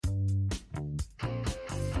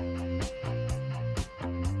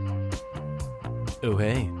Oh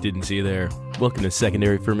hey, didn't see you there. Welcome to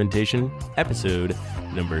Secondary Fermentation, episode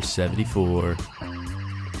number 74.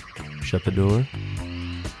 Shut the door.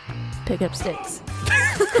 Pick up sticks.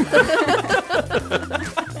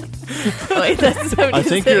 Wait, that's 76. I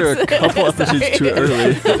think you're a couple episodes too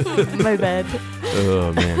early. My bad.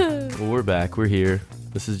 Oh man. Well, we're back. We're here.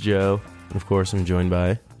 This is Joe. And of course, I'm joined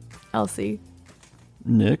by Elsie.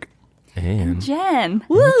 Nick. and Jen.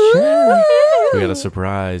 we got a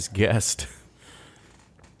surprise guest.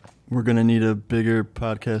 We're going to need a bigger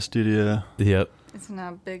podcast studio. Yep. It's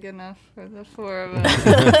not big enough for the four of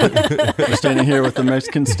us. We're standing here with the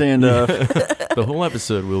Mexican stand-up. The whole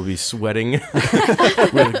episode will be sweating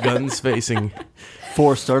with guns facing.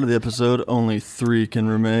 4 started the episode, only 3 can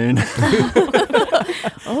remain.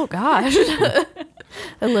 Oh, gosh.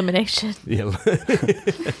 Elimination. Yeah.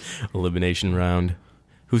 Elimination round.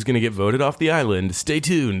 Who's going to get voted off the island? Stay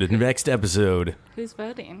tuned to the next episode. Who's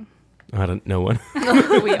voting? I don't know one.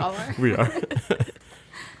 We all are. We are.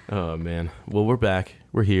 Oh, man. Well, we're back.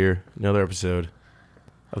 We're here. Another episode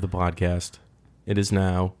of the podcast. It is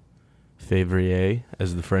now Février,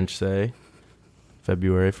 as the French say.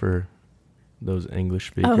 February for those English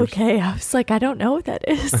speakers. Okay, I was like, I don't know what that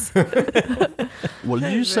is. What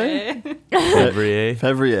did you say? Février.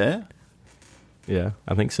 Février? Yeah,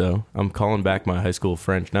 I think so. I'm calling back my high school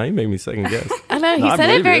French. Now you make me second guess. I know, he No, I said it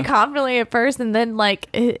believe very you. confidently at first, and then, like,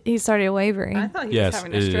 he started wavering. I thought he Yes, was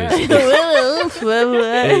having a it stroke.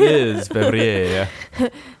 It is Février.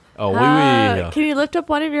 Oh, oui, oui. Can you lift up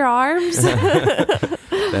one of your arms?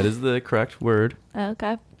 That is the correct word.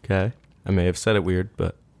 Okay. Okay. I may have said it weird,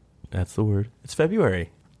 but that's the word. It's February.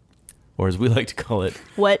 Or as we like to call it,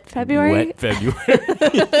 What, February? wet February.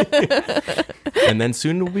 And then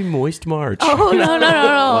soon it will be moist March. Oh, no.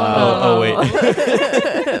 Oh,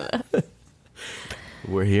 wait.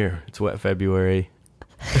 We're here. It's wet February.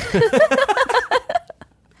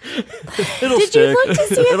 It'll Did stick. you look to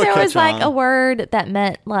see if It'll there was, catch like, on. a word that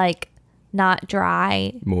meant, like, not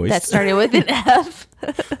dry? Moist. That started with an F?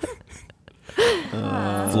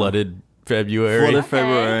 Flooded February. Flooded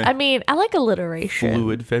February. I mean, I like alliteration.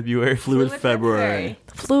 Fluid February. Fluid February.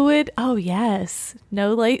 Fluid. Oh, yes.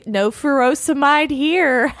 No furosemide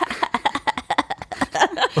here.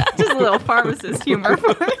 Just a little pharmacist humor.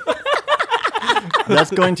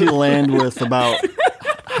 That's going to land with about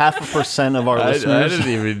 0.5% of our I listeners. didn't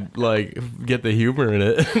even, like, get the humor in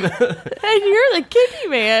it. And you're the kidney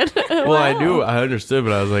man. Well, I knew. I understood,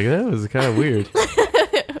 but I was like, that was kind of weird.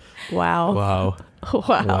 Wow. Wow.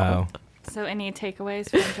 Wow. So any takeaways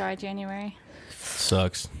from dry January?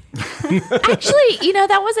 Sucks. Actually,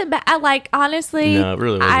 that wasn't bad. Like, honestly, No, it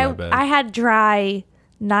really wasn't that bad. I had dry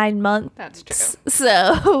 9 months. That's true.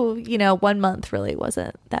 So, 1 month really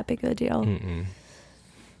wasn't that big of a deal.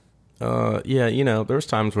 Yeah, there was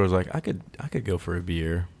times where I was like, I could go for a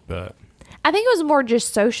beer, but I think it was more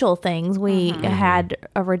just social things we had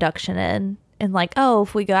a reduction in. And like, oh,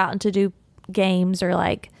 if we go out and to do games or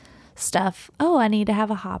like stuff, oh, I need to have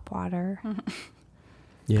a hop water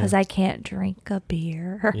because I can't drink a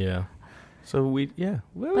beer. yeah. So well, it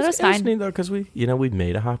was it fine. neat though, because we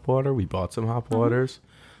made a hop water. We bought some hop waters.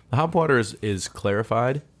 The hop water is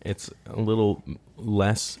clarified. It's a little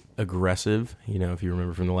less aggressive. If you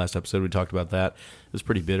remember from the last episode, we talked about that. It was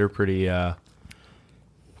pretty bitter, pretty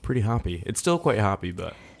hoppy. It's still quite hoppy,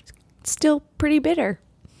 but Still pretty bitter.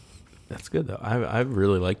 that's good though. I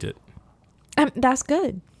really liked it. That's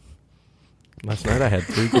good. Last night I had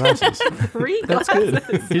 3 glasses. 3 That's glasses.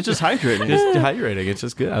 good. He's just hydrating. Just hydrating. It's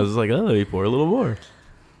just good. I was like, oh, let me pour a little more.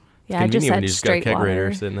 Yeah, I just Convenient when had you just got straight a kegerator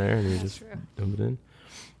water. sitting there and you just dump it in.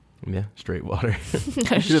 Yeah, straight water. You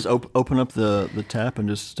should just open up the tap and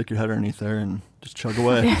just stick your head underneath there and just chug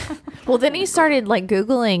away. Well, then he started like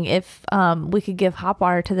Googling if we could give hop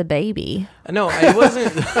water to the baby. No, I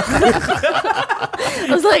wasn't. I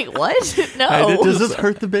was like, what? No. Does this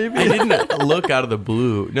hurt the baby? I didn't look out of the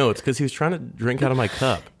blue. No, it's because he was trying to drink out of my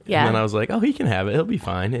cup. Yeah. And then I was like, oh, he can have it. He'll be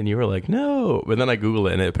fine. And you were like, no. But then I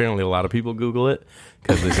Googled it, and apparently a lot of people Google it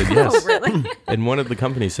because they said yes. Oh, really? And one of the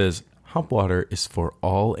companies says, hop water is for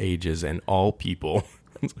all ages and all people.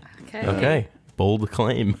 Okay. Bold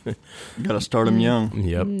claim. You gotta start him young.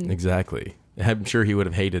 Yep, exactly. I'm sure he would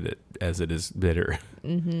have hated it as it is bitter.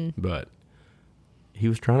 But he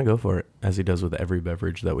was trying to go for it, as he does with every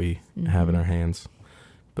beverage that we have in our hands.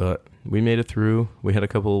 But we made it through. We had a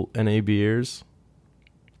couple NA beers.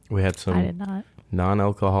 We had I some did not.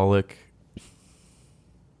 non-alcoholic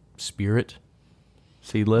spirit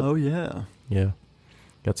seedlip. Oh, yeah. Yeah.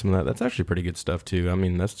 Got some of that. That's actually pretty good stuff, too. I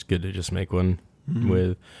mean, that's good to just make one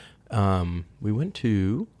with. We went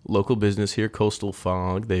to local business here, Coastal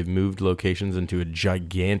Fog. They've moved locations into a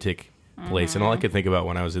gigantic place. And all I could think about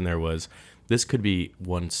when I was in there was, this could be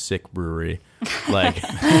one sick brewery. Like,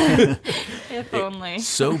 If only.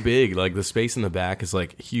 so big. Like, the space in the back is,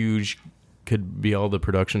 like, huge. Could be all the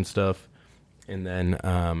production stuff. And then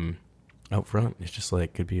out front, it's just,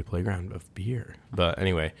 like, could be a playground of beer. But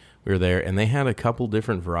anyway, we were there, and they had a couple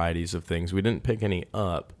different varieties of things. We didn't pick any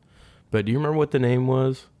up. But do you remember what the name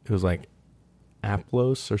was? It was, like,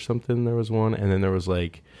 Aplos or something. There was one. And then there was,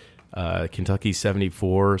 like, Kentucky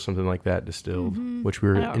 74 or something like that distilled, which we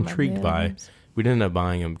were intrigued by. We didn't end up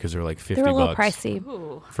buying them because they were like $50. They were a little pricey.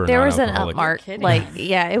 Ooh. For There was an non-alcoholic. upmark. Like,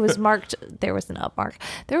 yeah, it was marked. There was an upmark.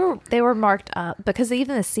 They were marked up because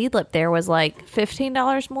even the seed lip there was like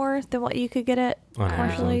 $15 more than what you could get it On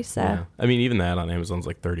commercially. Amazon. So Yeah. I mean, even that on Amazon's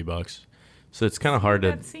like $30. So it's kind of hard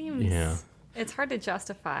to. That seems. Yeah. It's hard to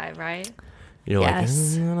justify, right? You're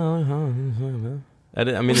Yes. like. I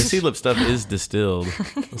mean, the seed lip stuff is distilled,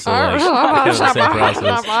 so like kind of the same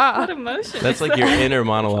process. What emotion? That's like your inner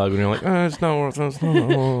monologue when you're like, oh, it's not worth it. It's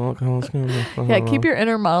not yeah, keep your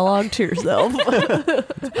inner monologue to yourself.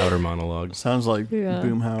 outer monologue. Sounds like Yeah.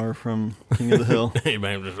 Boomhauer from King of the Hill. Hey,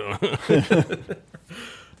 man,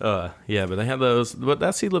 yeah, but they have those. But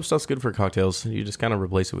that seed lip stuff's good for cocktails. You just kind of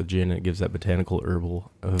replace it with gin, and it gives that botanical herbal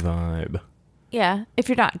vibe. Yeah, if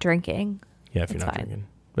you're not drinking. Yeah, if you're It's not fine. drinking.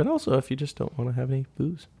 But also if you just don't want to have any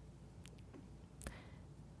booze.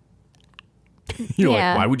 You're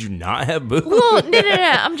Yeah. like, why would you not have booze? Well, no.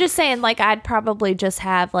 I'm just saying, like, I'd probably just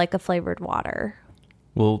have like a flavored water.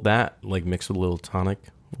 Well, that, like, mixed with a little tonic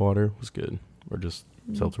water was good. Or just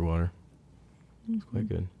seltzer water. It's quite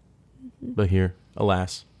good. But here,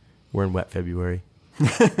 alas, we're in wet February.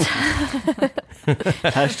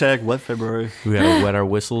 Hashtag wet February. We had to wet our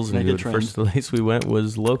whistles, and Make it the trend. first place we went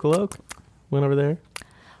was Local Oak. Went over there.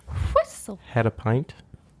 Whistle. Had a pint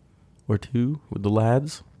or two with the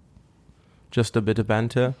lads. Just a bit of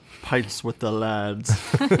banter. Pints with the lads.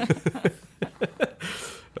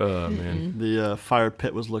 Oh, man. The fire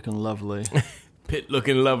pit was looking lovely. Pit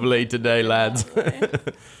looking lovely today, lads.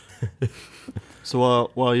 So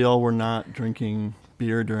while y'all were not drinking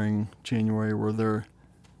beer during January, were there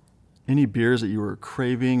any beers that you were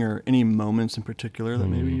craving or any moments in particular that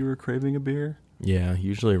maybe you were craving a beer? Yeah,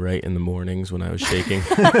 usually right in the mornings when I was shaking.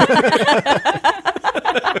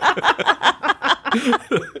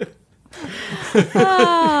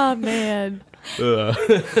 Oh man.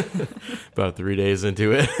 About 3 days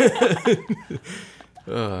into it.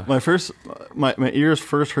 My ears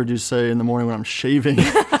first heard you say in the morning when I'm shaving,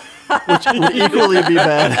 which would equally be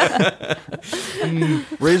bad.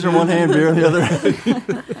 Razor in one hand, beer in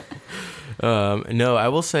the other. No, I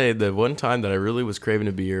will say the one time that I really was craving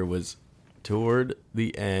a beer was toward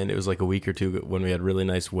the end. It was like a week or two when we had really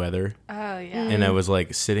nice weather. Oh, yeah. And I was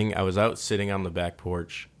like I was out sitting on the back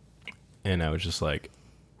porch, and I was just like,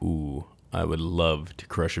 ooh, I would love to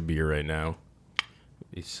crush a beer right now.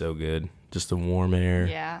 It'd be so good. Just the warm air.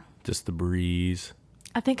 Yeah. Just the breeze.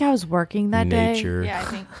 I think I was working that day. Nature. Yeah, I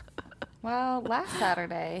think. Well, last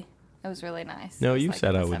Saturday, it was really nice. No, It was you like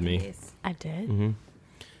sat in the out with me. 70s. I did. Mm-hmm. And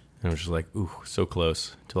I was just like, ooh, so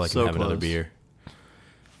close till I can So have another close. beer.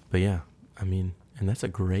 But yeah, I mean, and that's a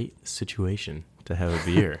great situation to have a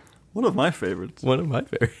beer. One of my favorites. One of my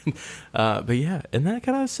favorites. But yeah, and that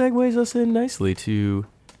kind of segues us in nicely to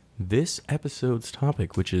this episode's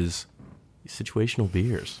topic, which is situational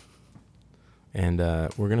beers. And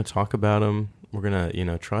we're going to talk about them. We're going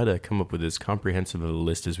to, try to come up with as comprehensive a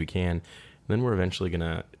list as we can. And then we're eventually going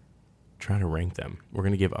to try to rank them. We're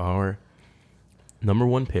going to give our number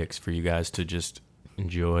one picks for you guys to just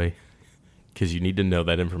enjoy, because you need to know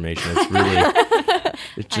that information. It's really,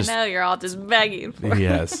 it's just, I know, you're all just begging for it.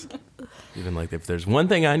 yes. Even like if there's one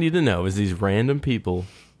thing I need to know is these random people,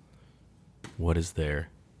 what is their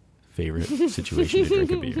favorite situation to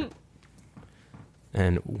drink a beer?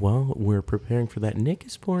 And while we're preparing for that, Nick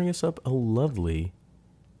is pouring us up a lovely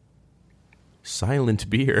silent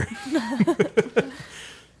beer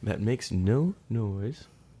that makes no noise.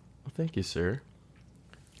 Well, thank you, sir.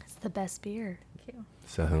 It's the best beer. Thank you.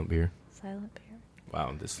 Silent beer. Silent beer.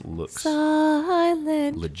 Wow, this looks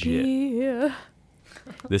Silent legit. beer.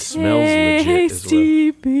 This smells legit as well.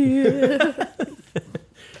 Tasty beer.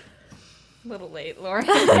 A little late, Laura.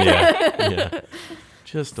 Yeah.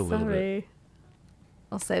 Just a little bit. Sorry.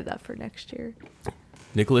 I'll save that for next year.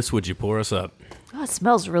 Nicholas, would you pour us up? Oh, it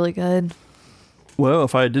smells really good. Well,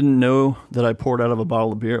 if I didn't know that I poured out of a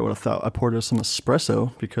bottle of beer, I would have thought I poured out some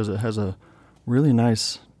espresso because it has a really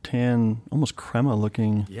nice tan, almost crema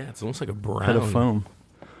looking Yeah, it's almost like a brown. head of foam.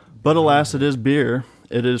 But alas, it is beer.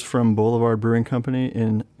 It is from Boulevard Brewing Company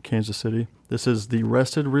in Kansas City. This is the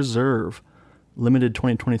Rested Reserve limited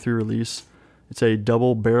 2023 release. It's a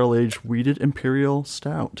double barrel-aged wheated imperial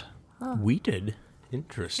stout. Wheated?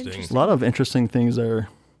 Interesting. A lot of interesting things there.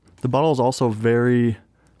 The bottle is also very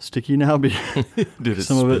sticky now because Did it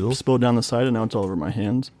some spill? of it spilled down the side and now it's all over my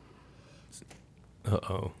hands.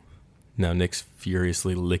 Uh-oh. Now Nick's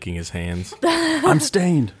furiously licking his hands. I'm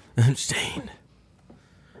stained. I'm stained.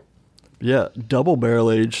 Yeah, double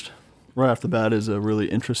barrel-aged right off the bat is a really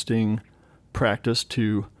interesting practice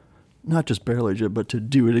to not just barrel-age it, but to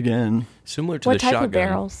do it again. Similar to What the type shotgun. of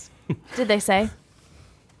barrels did they say?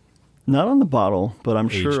 Not on the bottle, but I'm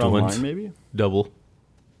sure Aged online ones. maybe. Double.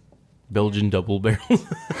 Belgian double barrels.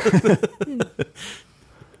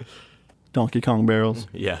 Donkey Kong barrels.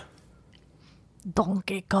 Yeah.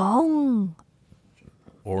 Donkey Kong.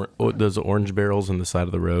 Or those orange barrels on the side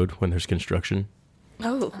of the road when there's construction.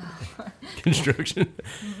 Oh. Construction.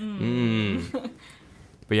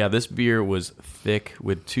 But yeah, this beer was thick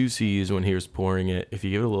with 2 C's when he was pouring it. If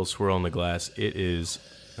you give it a little swirl in the glass, it is,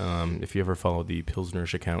 if you ever follow the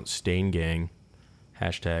Pilsnerish account, Stain Gang,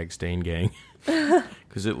 hashtag Stain Gang,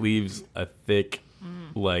 because it leaves a thick,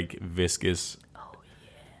 like, viscous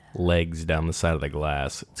legs down the side of the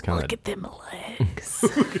glass. It's kind Look of, at them legs.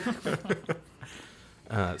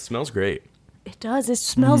 it smells great. It does. It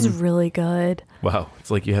smells really good. Wow, it's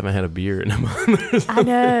like you haven't had a beer in a month. I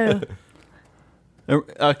know.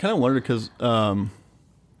 I kind of wondered because I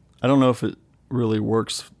don't know if it really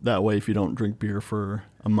works that way if you don't drink beer for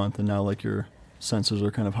a month and now like your senses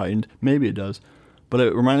are kind of heightened. Maybe it does. But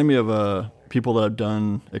it reminded me of people that have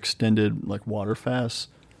done extended like water fasts,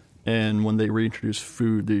 and when they reintroduce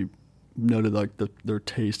food, they noted like their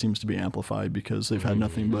taste seems to be amplified because they've had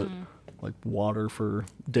nothing but like water for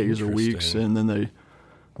days or weeks, Interesting. and then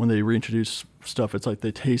when they reintroduce stuff, it's like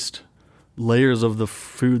they taste layers of the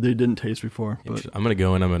food they didn't taste before. But I'm going to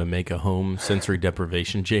go and I'm going to make a home sensory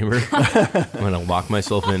deprivation chamber. I'm going to lock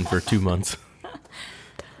myself in for 2 months.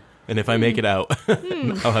 And if I make it out,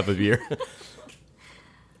 I'll have a beer.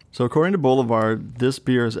 So according to Boulevard, this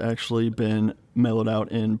beer has actually been mellowed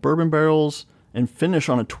out in bourbon barrels and finished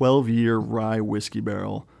on a 12-year rye whiskey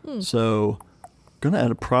barrel. So going to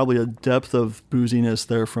add probably a depth of booziness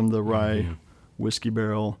there from the rye whiskey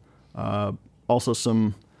barrel. Also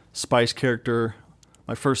some spice character.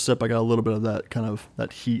 My first sip, I got a little bit of that kind of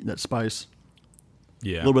that heat, that spice.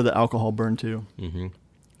 Yeah. A little bit of the alcohol burn too. Mm-hmm.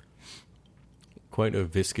 Quite a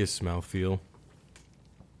viscous mouthfeel.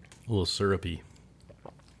 A little syrupy.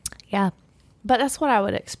 Yeah. But that's what I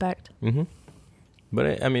would expect. Mm-hmm.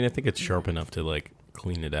 But I mean, I think it's sharp enough to like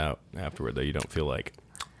clean it out afterward, though. You don't feel like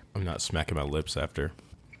I'm not smacking my lips after.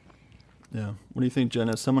 Yeah. What do you think, Jen?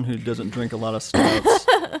 As someone who doesn't drink a lot of stouts,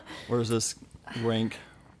 where does this rank?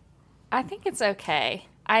 I think it's okay.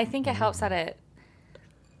 I think it helps that it,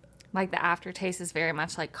 like the aftertaste is very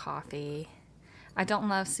much like coffee. I don't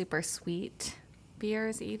love super sweet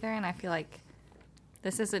beers either, and I feel like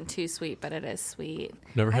this isn't too sweet, but it is sweet.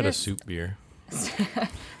 Never had a soup beer.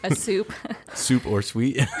 A soup. Soup or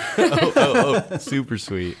sweet? oh, super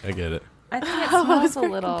sweet. I get it. I think it smells a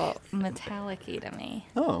little metallic-y to me.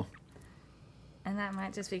 Oh. And that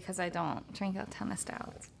might just be because I don't drink a ton of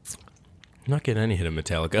stouts. I'm not getting any hit of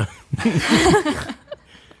Metallica.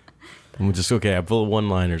 I'm just okay. I'm full of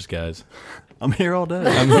one-liners, guys. I'm here all day.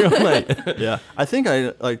 I'm here all night. Yeah. I think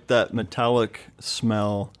I like that metallic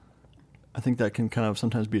smell. I think that can kind of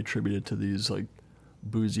sometimes be attributed to these like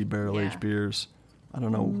boozy barrel-aged beers. I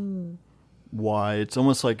don't know why. It's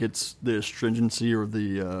almost like it's the astringency or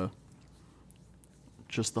the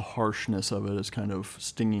just the harshness of it is kind of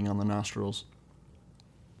stinging on the nostrils.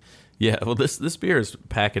 Yeah, well, this beer is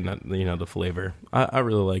packing, the flavor. I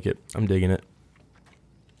really like it. I'm digging it.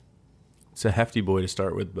 It's a hefty boy to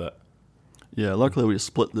start with, but Yeah, luckily we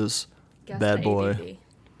split this Guess bad the boy. ABV.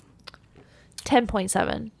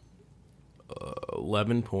 10.7.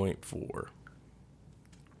 11.4.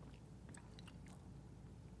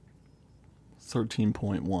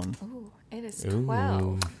 13.1. Ooh, it is Ooh,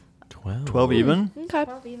 12. 12. 12 even? Okay.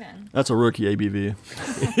 12 even. That's a rookie ABV.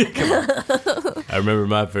 I remember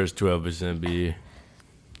my first 12% beer.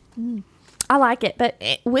 I like it, but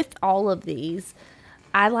with all of these,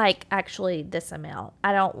 I like actually this amount.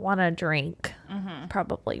 I don't want to drink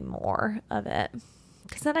probably more of it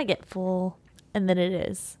because then I get full, and then it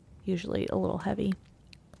is usually a little heavy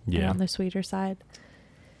and Yeah. on the sweeter side.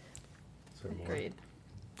 Agreed.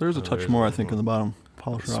 There's a touch there's more, I one think, more. in the bottom.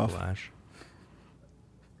 Polish her off. Splash.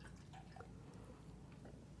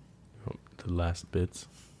 Oh, the last bits.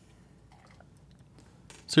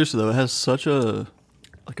 Seriously, though, it has such a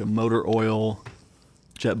motor oil,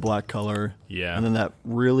 jet black color. Yeah. And then that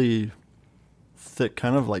really thick,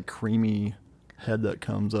 kind of like creamy head that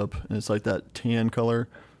comes up. And it's like that tan color.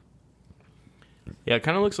 Yeah, it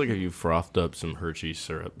kind of looks like if you frothed up some Hershey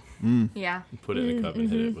syrup, Yeah. put it in a cup and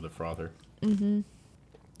hit it with a frother.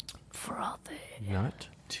 Frothy. Not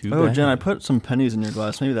too Oh, bad. Jen, I put some pennies in your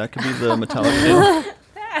glass. Maybe that could be the metallic tip.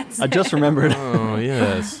 I just remembered. Oh,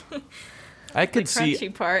 yes. I could see,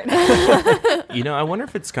 Crunchy part. I wonder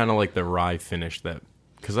if it's kind of like the rye finish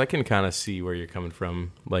because I can kind of see where you're coming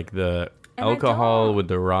from. Like the And I alcohol don't- with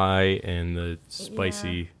the rye and the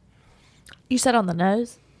spicy. You said on the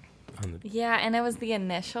nose? Yeah, and it was the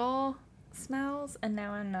initial smells, and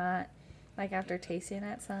now I'm not. Like, after tasting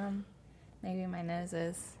it some, maybe my nose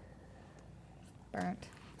is burnt.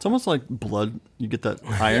 It's almost like blood. You get that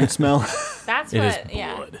iron smell. That's It is what,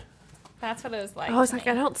 yeah. blood. That's what it was like. I was to like,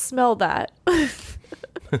 me. I don't smell that.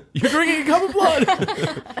 You're drinking a cup of blood.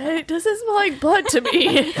 It doesn't smell like blood to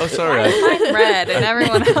me. Oh, sorry. I Mine's red, and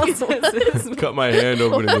everyone else's is cut my hand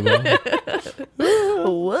opening the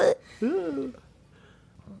bottle. What?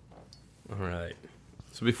 All right.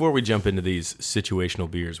 So before we jump into these situational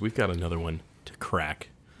beers, we've got another one to crack.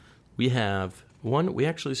 We have one we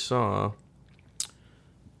actually saw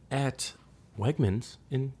at Wegmans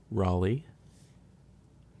in Raleigh,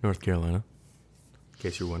 North Carolina. In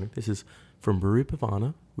case you're wondering, this is from Brewery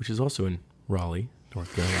Pavana, which is also in Raleigh,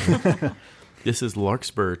 North Carolina. This is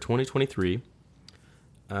Larkspur 2023.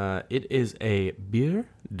 It is a beer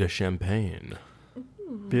de champagne.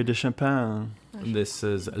 Beer de champagne. This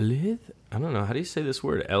is Lithe. I don't know. How do you say this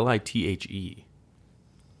word? Lithe.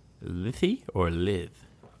 Lithy or Lithe?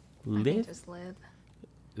 I think Lithe. just live.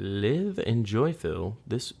 Live and joyful.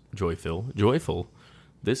 This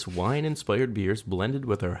wine-inspired beer is blended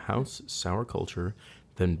with our house sour culture,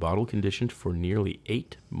 then bottle conditioned for nearly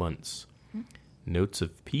 8 months. Notes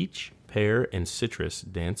of peach, pear, and citrus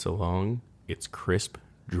dance along its crisp,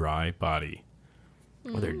 dry body.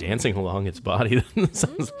 Oh, they're dancing along its body. That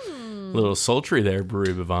sounds a little sultry there,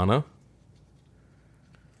 Brewery Bavana.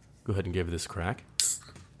 Go ahead and give this a crack.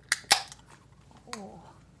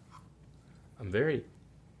 I'm very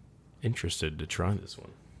interested to try this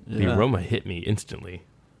one. The Yeah. aroma hit me instantly.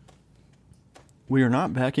 We are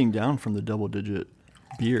not backing down from the double-digit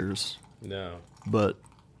beers, No. but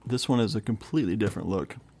this one is a completely different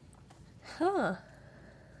look. Huh.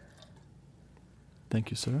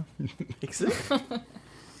 Thank you, Sarah. Makes it.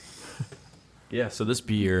 Yeah, so this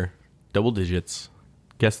beer, double digits.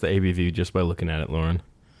 Guess the ABV just by looking at it, Lauren.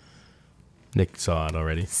 Nick saw it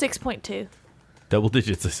already. 6.2. Double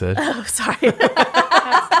digits, I said. Oh, sorry.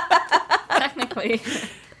 Technically.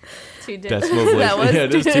 2 digits. Decimal place. That was Yeah,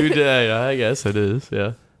 it is 2 day. I guess it is,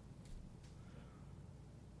 yeah.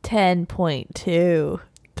 10.2.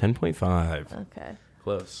 10.5. Okay.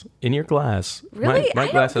 Close. In your glass. Really? My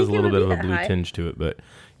I glass don't has a think it little would bit of be a that blue high. tinge to it, but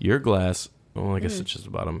your glass, well, I guess it's just the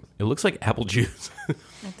bottom. It looks like apple juice.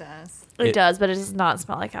 It does. It does, but it does not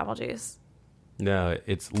smell like apple juice. No,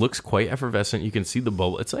 it looks quite effervescent. You can see the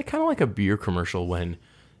bubble. It's like kind of like a beer commercial when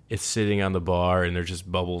it's sitting on the bar and there's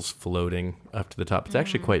just bubbles floating up to the top. It's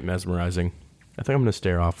actually quite mesmerizing. I think I'm going to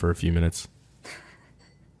stare off for a few minutes.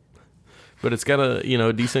 But it's got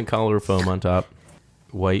a, decent collar foam on top.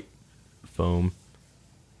 White foam.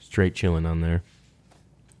 Straight chilling on there.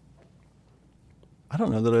 I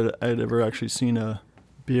don't know that I'd ever actually seen a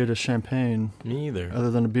beer de champagne Me either. other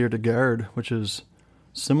than a beer de garde, which is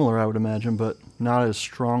similar, I would imagine, but not as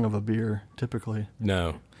strong of a beer typically.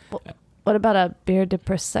 No. What about a beer de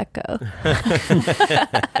prosecco?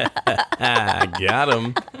 Got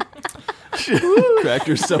him. Cracked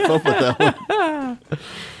yourself up with that one.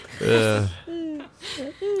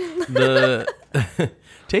 The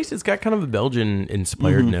taste, it's got kind of a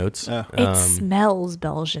Belgian-inspired notes. Yeah. It smells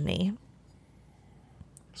Belgian-y.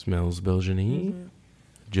 Smells Belgian-y.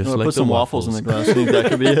 Just No, like put some waffles in the glass. I think that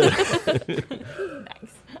could be it.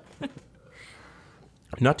 Nice.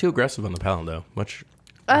 Not too aggressive on the palate, though. Much.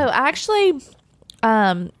 Oh, I actually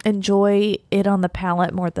enjoy it on the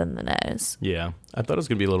palate more than the nose. Yeah. I thought it was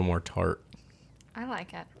going to be a little more tart. I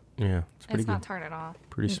like it. Yeah. It's pretty It's good. not tart at all.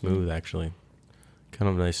 Pretty smooth, actually. Kind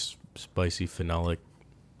of nice, spicy, phenolic.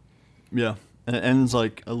 Yeah. And it ends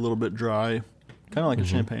like a little bit dry, kind of like a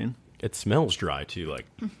champagne. It smells dry, too. Like,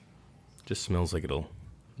 just smells like it'll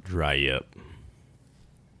dry you up.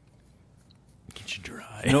 Get you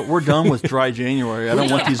dry. You know, we're done with dry January. I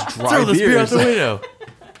don't want these dry Throw this beer out beers. the window.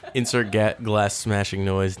 Insert glass smashing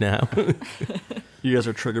noise now. You guys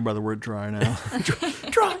are triggered by the word dry now.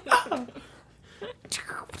 Dry.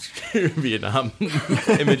 Vietnam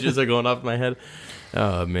images are going off in my head.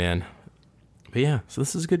 Oh, man. But yeah, so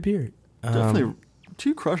this is a good beer. Definitely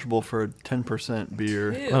too crushable for a 10%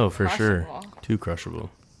 beer. Ew, Oh, for sure. crushable. Too crushable.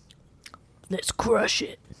 Let's crush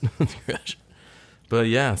it. Gosh. But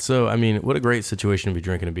yeah, so I mean, what a great situation to be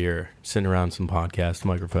drinking a beer, sitting around some podcast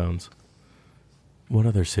microphones. What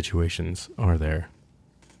other situations are there?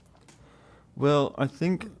 Well, I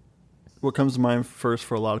think what comes to mind first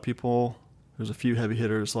for a lot of people, there's a few heavy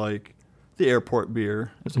hitters like the airport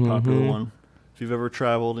beer is a popular one. If you've ever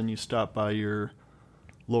traveled and you stop by your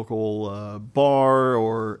local bar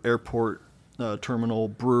or airport terminal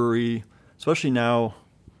brewery, especially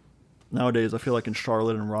nowadays, I feel like in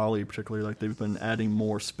Charlotte and Raleigh particularly, like they've been adding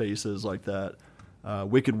more spaces like that.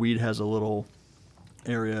 Wicked Weed has a little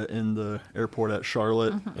area in the airport at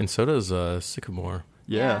Charlotte. And so does Sycamore.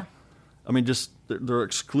 Yeah. I mean, just they're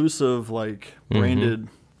exclusive, like branded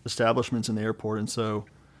establishments in the airport, and so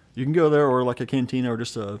you can go there, or like a cantina, or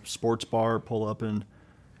just a sports bar, pull up and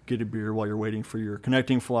get a beer while you're waiting for your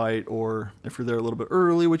connecting flight, or if you're there a little bit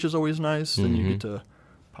early, which is always nice, then you get to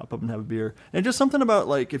pop up and have a beer. And just something about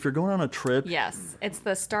like if you're going on a trip. Yes, it's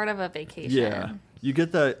the start of a vacation. Yeah. You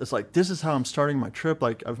get that, it's like, this is how I'm starting my trip.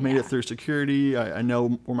 Like, I've made it through security. I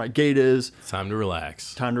know where my gate is. It's time to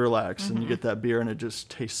relax. And you get that beer, and it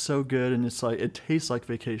just tastes so good. And it's like, it tastes like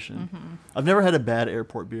vacation. I've never had a bad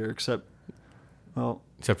airport beer except for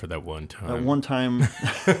that one time. That one time.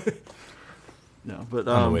 No, but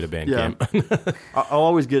on the way to band camp. I'll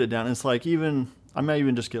always get it down. It's like I might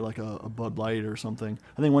even just get like a Bud Light or something.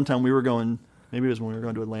 I think one time we were going, maybe it was when we were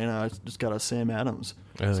going to Atlanta, I just got a Sam Adams.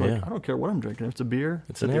 It's like, I don't care what I'm drinking. If it's a beer,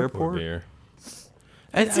 it's an airport beer.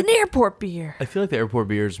 It's an airport beer. I feel like the airport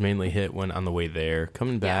beers mainly hit when on the way there.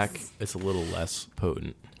 Coming back, it's a little less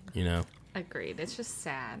potent, you know? Agreed. It's just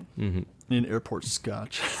sad. Need airport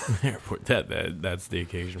scotch. Airport, that's the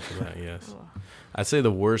occasion for that, yes. I'd say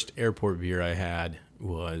the worst airport beer I had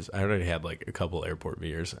was, I already had like a couple airport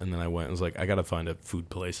beers, and then I went and was like, I got to find a food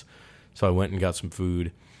place. So I went and got some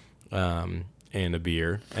food and a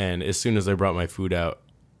beer, and as soon as I brought my food out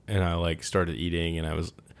and I like started eating, and I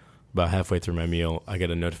was about halfway through my meal, I get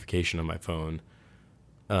a notification on my phone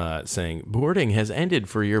saying boarding has ended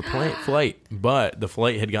for your flight, but the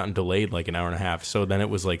flight had gotten delayed like an hour and a half, so then it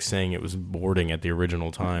was like saying it was boarding at the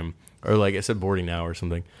original time, or like it said boarding now or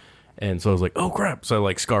something. And so I was like, oh crap. So I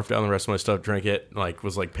like scarfed down the rest of my stuff, drank it, like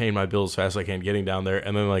was like paying my bills as fast as I can, getting down there.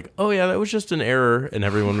 And then like, oh yeah, that was just an error. And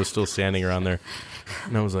everyone was still standing around there.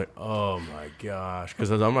 And I was like, oh my gosh. Because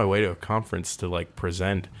I was on my way to a conference to like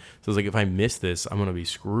present. So I was like, if I miss this, I'm going to be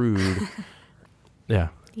screwed. Yeah.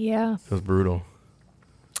 It was brutal.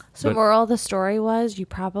 So moral of the story was you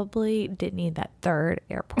probably didn't need that third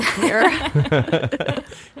airport beer.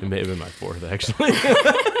 It may have been my fourth, actually.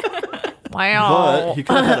 Wow. But he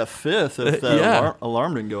could have had a fifth if the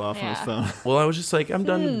alarm didn't go off on his phone. Well, I was just like, I'm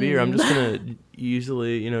done with beer. I'm just going to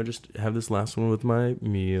easily, just have this last one with my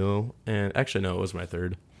meal. And actually, no, it was my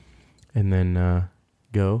third. And then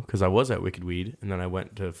go, because I was at Wicked Weed. And then I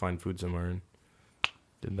went to find food somewhere and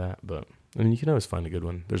did that. But, I mean, you can always find a good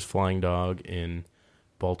one. There's Flying Dog in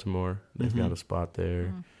Baltimore. They've got a spot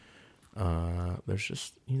there. There's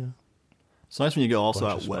just, It's nice when you go also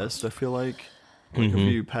out west, I feel like. If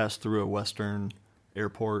you pass through a western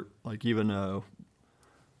airport, like even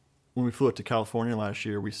when we flew up to California last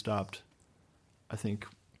year, we stopped, I think,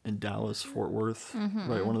 in Dallas, Fort Worth,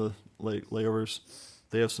 right? One of the layovers.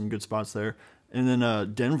 They have some good spots there. And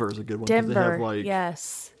then Denver's a good one. Denver, they have like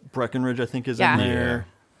Breckenridge, I think, is in there.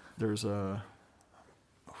 There's I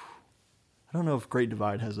don't know if Great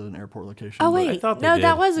Divide has an airport location. Oh, wait. No,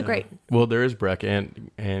 that was a great. Well, there is Breck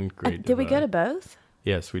and Great Divide. Did we go to both?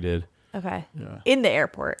 Yes, we did. Okay. Yeah. In the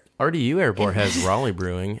airport. RDU Airport has Raleigh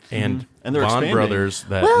Brewing and they're Bond expanding. Brothers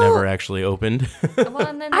that never actually opened.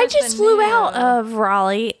 I just flew out of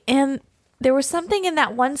Raleigh, and there was something in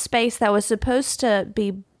that one space that was supposed to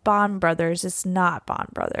be Bond Brothers. It's not Bond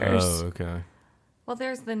Brothers. Oh, okay. Well,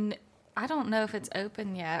 there's I don't know if it's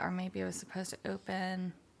open yet, or maybe it was supposed to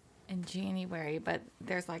open in January, but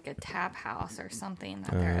there's like a tap house or something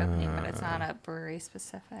that they're opening, but it's not a brewery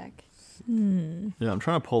specific. Yeah, I'm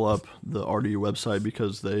trying to pull up the RDU website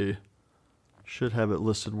because they should have it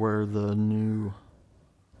listed where the new.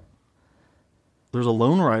 There's a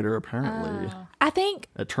Lone Rider apparently. I think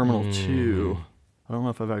at Terminal 2. I don't know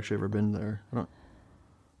if I've actually ever been there. I don't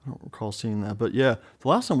recall seeing that. But yeah, the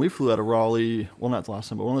last time we flew out of Raleigh, well, not the last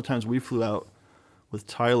time, but one of the times we flew out with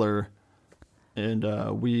Tyler,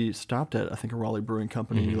 and we stopped at, I think, a Raleigh Brewing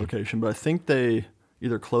Company location. But I think they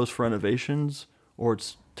either closed for renovations or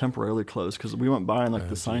it's temporarily closed because we went by and like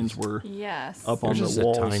the signs were up on the walls. It was just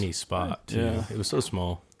a tiny spot too. Yeah. It was so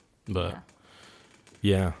small, but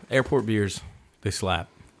airport beers, they slap.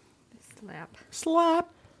 Slap.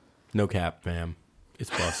 No cap, fam. It's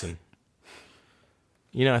bussin'.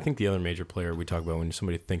 I think the other major player we talk about when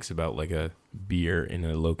somebody thinks about like a beer in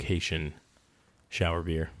a location shower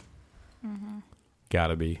beer.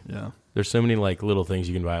 Gotta be. Yeah. There's so many like little things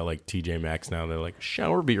you can buy at like TJ Maxx now. They're like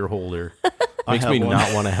shower beer holder. I Makes have me one.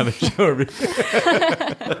 not want to have a shower beer.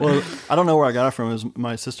 Well, I don't know where I got it from. It was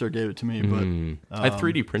my sister gave it to me, but I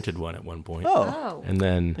 3D printed one at one point. Oh. And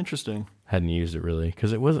then Interesting. hadn't used it really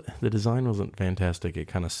because the design wasn't fantastic. It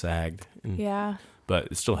kind of sagged. Yeah. But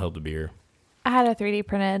it still held the beer. I had a 3D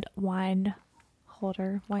printed wine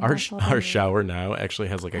holder. Our shower now actually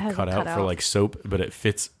has like a Has a cutout for cutout. like soap, but it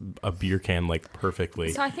fits a beer can like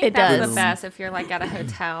perfectly. So I think It that's does. the best if you're like at a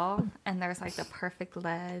hotel and there's like the perfect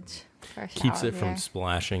ledge for a shower Keeps it beer. from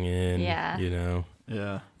splashing in. Yeah. You know,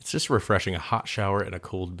 Yeah. it's just refreshing. A hot shower and a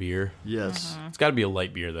cold beer. Yes. It's got to be a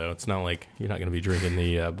light beer though. It's not like you're not going to be drinking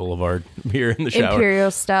the Boulevard beer in the shower.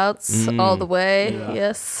 Imperial stouts all the way. Yeah.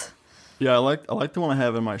 Yes. Yeah, I like the one I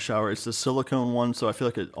have in my shower. It's the silicone one, so I feel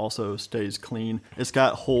like it also stays clean. It's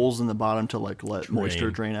got holes in the bottom to like let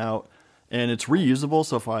moisture drain out, and it's reusable.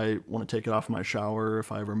 So if I want to take it off my shower,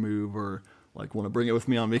 if I ever move, or like want to bring it with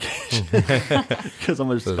me on vacation, because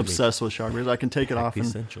I'm just obsessed with shower beers, I can take it off and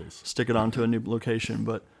Essentials. stick it onto a new location.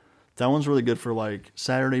 But that one's really good for like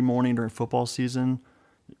Saturday morning during football season.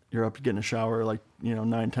 You're up getting a shower like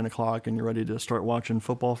 9, 10 o'clock, and you're ready to start watching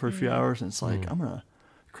football for a few hours, and it's like I'm gonna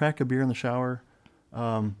crack a beer in the shower.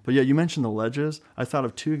 But yeah, you mentioned the ledges. I thought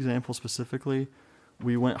of 2 examples specifically.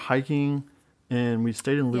 We went hiking and we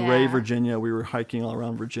stayed in Luray, Yeah. Virginia. We were hiking all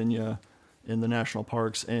around Virginia in the national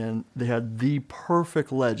parks, and they had the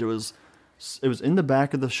perfect ledge. It was in the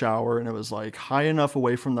back of the shower, and it was like high enough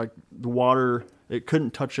away from like the water. It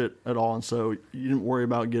couldn't touch it at all. And so you didn't worry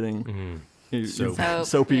about getting Soap.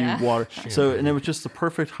 soapy Yeah. water. So, and it was just the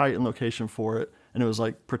perfect height and location for it. And it was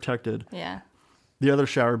like protected. Yeah. The other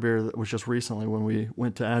shower beer that was just recently when we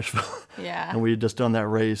went to Asheville, Yeah. and we had just done that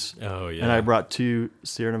race. Oh yeah. And I brought 2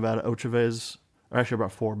 Sierra Nevada Ochaves, or actually I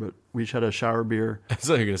brought 4, but we each had a shower beer. I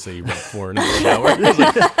thought you were gonna say you brought 4 in the shower. I was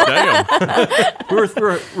like, damn. We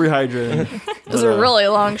were rehydrating. It was a really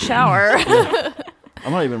long shower.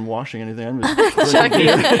 I'm not even washing anything. I'm just drinking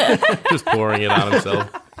beer. Just pouring it on himself.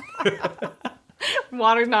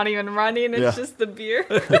 Water's not even running. It's Yeah. just the beer.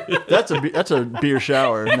 That's a beer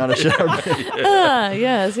shower, not a shower beer.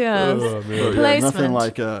 Yes, yes. Oh, man. But yeah, Placement. nothing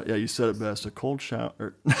like you said it best. A cold shower.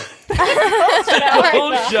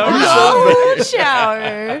 Cold shower. Cold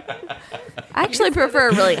shower. I actually prefer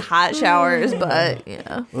really hot showers, but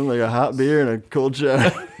Look like a hot beer and a cold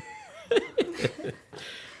shower.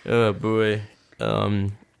 Oh boy.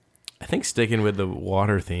 I think sticking with the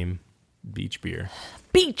water theme, beach beer.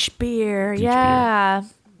 beach beer. Beach Yeah.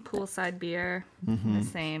 Poolside beer, in the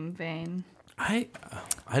same vein. I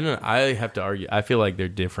don't know. I have to argue. I feel like they're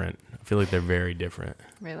different. I feel like they're very different.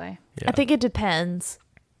 Really? Yeah. I think it depends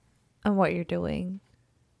on what you're doing.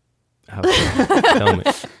 How so? Tell me.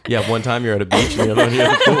 Yeah, one time you're at a beach and the other one you're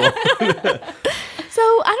at a pool. So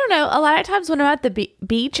I don't know. A lot of times when I'm at the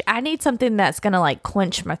beach, I need something that's gonna like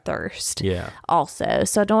quench my thirst. Yeah. Also,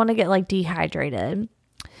 so I don't want to get like dehydrated,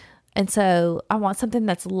 and so I want something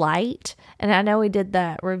that's light. And I know we did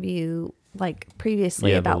that review like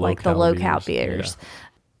previously Yeah, about the like the low-cal low-cal beers. beers,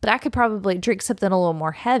 but I could probably drink something a little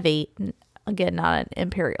more heavy. Again, not an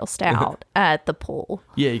imperial stout at the pool.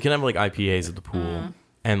 Yeah, you can have like IPAs at the pool,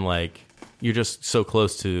 and like you're just so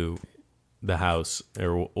close to the house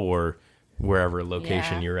or wherever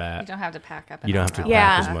location Yeah. you're You at. don't have to pack up. You don't have to umbrella.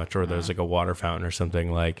 Yeah. pack as much, or there's like a water fountain or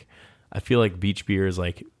something. Like I feel like beach beer is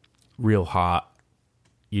like real hot.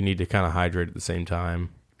 You need to kind of hydrate at the same time.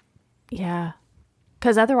 Yeah,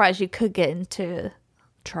 because otherwise you could get into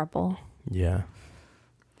trouble. Yeah.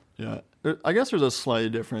 Yeah, I guess there's a slightly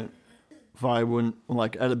different vibe when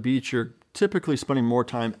like at a beach, you're typically spending more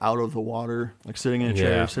time out of the water, like sitting in a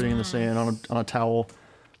chair, Yeah. sitting in the sand on a towel.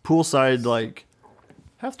 Poolside, like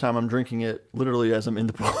half the time I'm drinking it literally as I'm in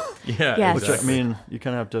the pool. Yeah. Yes. Which Exactly. I mean, you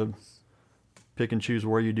kind of have to pick and choose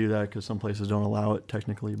where you do that because some places don't allow it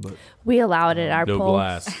technically. But We allow it at our no pool.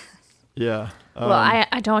 glass. yeah, Well, I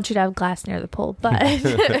don't want you to have glass near the pool,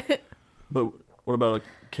 but but what about a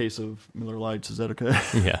case of Miller Lights? Is that okay?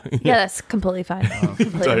 Yeah. yeah, that's completely fine.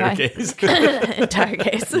 Completely Entire fine. case. Entire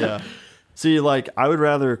case. Yeah. See, like I would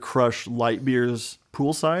rather crush light beers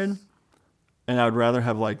poolside, and I would rather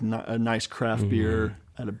have like a nice craft beer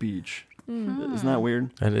at a beach. Isn't that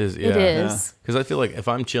weird? That is. Yeah. It is. Because I feel like if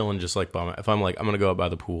I'm chilling, just like if I'm like I'm gonna go out by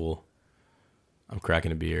the pool, I'm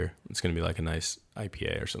cracking a beer. It's gonna be like a nice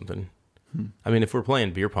IPA or something. I mean, if we're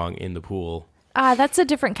playing beer pong in the pool, That's a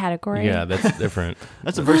different category. yeah, that's different.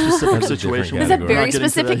 That's a very specific That's a situation. different It's a category. We're not very getting to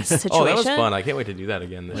specific that. situation. Oh, that was fun. I can't wait to do that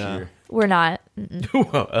again this Yeah. year. We're not.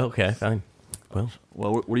 Well, okay, fine. Well,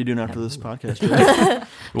 what are you doing after this podcast, Joe?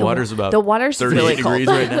 the water's about the water's 38 really degrees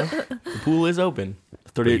cold. right now. The pool is open.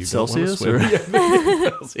 38 Celsius? Or? Yeah, 38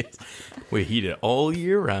 Celsius. We heat it all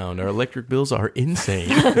year round. Our electric bills are insane.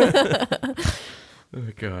 Oh,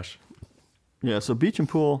 gosh. Yeah, so beach and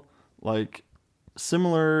pool, like,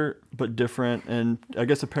 similar but different. And I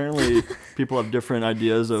guess apparently people have different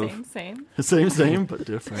ideas of... Same. Same, but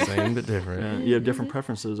different. Same but different. Yeah, you have different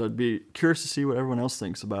preferences. I'd be curious to see what everyone else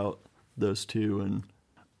thinks about those two and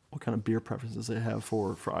what kind of beer preferences they have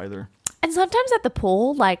for either. And sometimes at the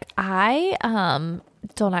pool, like I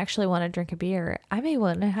don't actually want to drink a beer. I may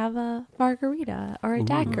want to have a margarita or a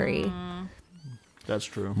daiquiri. That's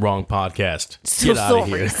true. Wrong podcast. So Get out of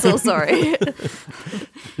sorry. here. So sorry.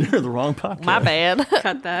 You're the wrong podcast. My bad.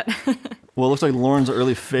 Cut that. Well, it looks like Lauren's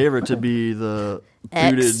early favorite to be the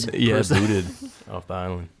Ex. booted Yeah, person. booted off the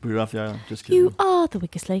island. Booted off the island. Just kidding. You are the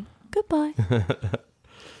weakest link. Goodbye.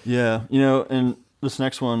 Yeah, and this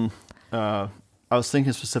next one, I was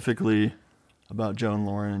thinking specifically about Joe and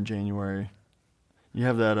Lauren in January. You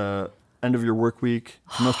have that end of your work week.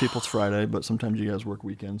 For most people it's Friday, but sometimes you guys work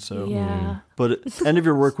weekends. So, Yeah. But end of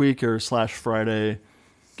your work week or / Friday,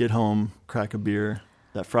 get home, crack a beer.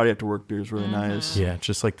 That Friday after work beer is really nice. Yeah,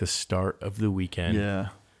 just like the start of the weekend. Yeah.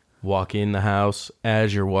 Walk in the house.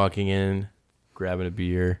 As you're walking in, grabbing a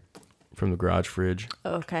beer from the garage fridge.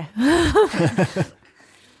 Okay.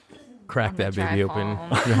 Crack On the that baby drive open.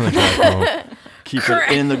 home. You're on the drive home. Keep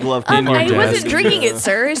it in the glove In your I desk. wasn't drinking it,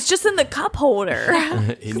 sir. It's just in the cup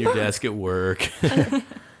holder. In your desk at work.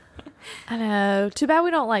 I know. Too bad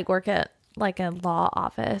we don't like work at like a law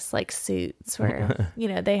office, like Suits, where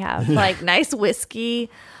they have like nice whiskey.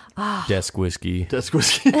 Desk whiskey. Desk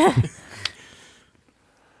whiskey.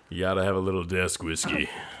 You gotta have a little desk whiskey.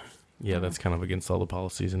 Yeah, that's kind of against all the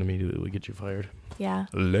policies and immediately we get you fired. Yeah,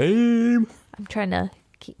 Lame. I'm trying to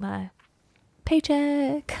keep my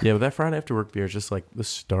paycheck. Yeah, but that Friday after work beer is just like the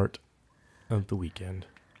start of the weekend.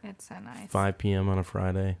 It's so nice. 5 p.m. on a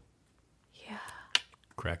Friday. Yeah.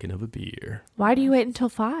 Cracking of a beer. Why do you wait until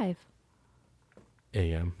 5?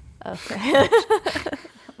 A.m. Okay.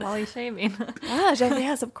 While he's shaving.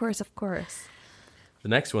 Yes, of course. The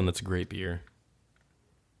next one that's a great beer.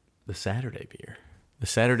 The Saturday beer. The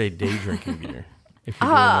Saturday day drinking beer. If you're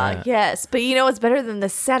doing that. Yes. But you know what's better than the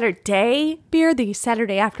Saturday beer? The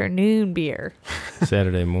Saturday afternoon beer.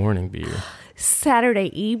 Saturday morning beer. Saturday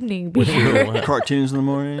evening beer. Whichever one. Cartoons in the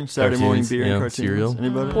morning. Saturday morning Cartoons, beer yeah, and cartoons. cereal.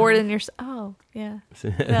 Anybody? Pour it in your... Oh, yeah.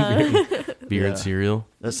 Beer Yeah. and cereal.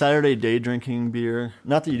 That Saturday day drinking beer.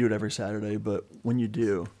 Not that you do it every Saturday, but when you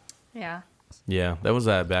do. Yeah. Yeah, that was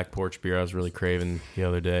that back porch beer I was really craving the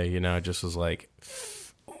other day. It just was like,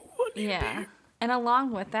 Yeah. And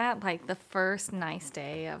along with that, like the first nice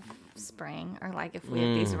day of spring, or like if we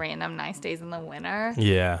have these random nice days in the winter,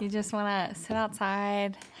 yeah. you just want to sit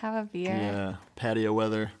outside, have a beer. Yeah. Patio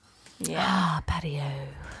weather. Yeah. Patio.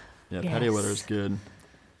 Yeah, Yes. patio weather is good.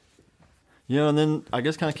 And then I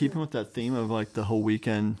guess kind of keeping with that theme of like the whole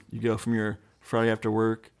weekend, you go from your Friday after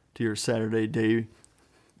work to your Saturday day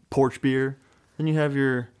porch beer. Then you have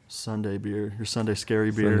your Sunday beer, your Sunday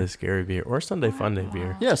scary beer. Sunday scary beer or Sunday fun day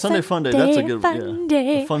beer. Yeah, Sunday fun day. That's a good fun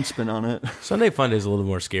day. a fun spin on it. Sunday fun day is a little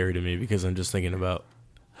more scary to me because I'm just thinking about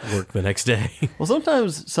work the next day. Well,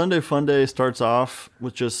 sometimes Sunday fun day starts off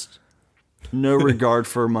with just no regard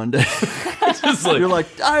for Monday. Just like, You're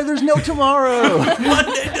like, there's no tomorrow.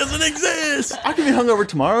 Monday doesn't exist. I can be hungover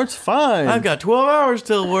tomorrow. It's fine. I've got 12 hours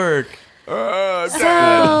till work.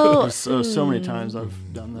 So, so many times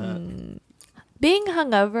I've done that. being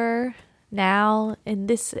hungover now in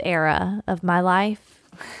this era of my life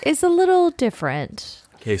is a little different.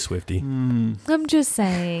 Okay, Swifty. I'm just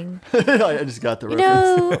saying. I just got the You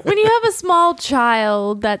reference. know, when you have a small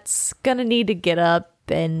child that's going to need to get up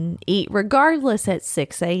and eat regardless at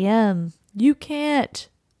 6 a.m., you can't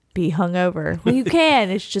be hungover. Well, you can.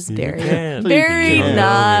 It's just very, can. very You can.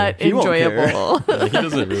 not He won't care. enjoyable. He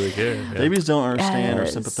doesn't really care. Yeah. Babies don't understand or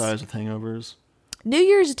Yes. sympathize with hangovers. New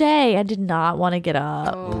Year's Day, I did not want to get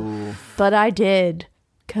up, Ooh. but I did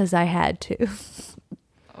because I had to.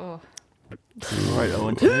 Oh. All right,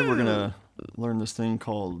 Owen, today we're going to learn this thing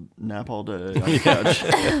called nap all day on the couch.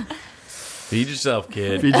 Feed yourself,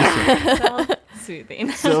 kid. Feed yourself.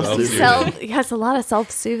 Soothing. Self-soothing. Yes, a lot of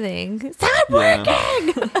self-soothing. It's not Yeah.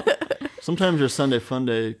 working. Sometimes your Sunday fun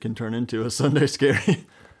day can turn into a Sunday scary.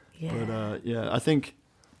 Yeah. But I think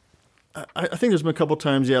there's been a couple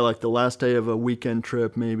times, like the last day of a weekend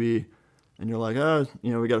trip maybe, and you're like,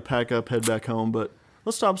 we got to pack up, head back home, but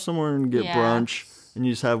let's stop somewhere and get Yeah. brunch, and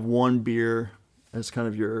you just have one beer as kind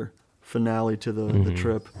of your finale to the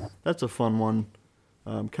trip. That's a fun one.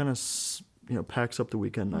 Kind of packs up the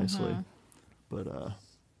weekend nicely. But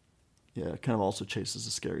yeah, it kind of also chases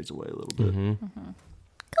the scaries away a little bit.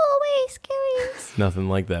 Go away, scaries. Nothing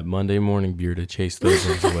like that Monday morning beer to chase those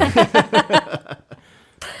things away.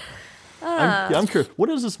 I'm curious. What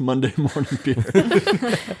is this Monday morning beer?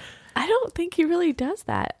 I don't think he really does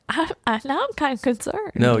that. Now I'm kind of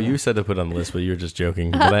concerned. No, you said to put it on the list, but you were just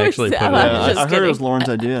joking. But I actually put it on I the was list. just I heard it was kidding. Lauren's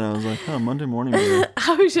idea, and I was like, oh, Monday morning beer.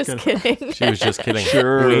 I was just kidding. She was just kidding.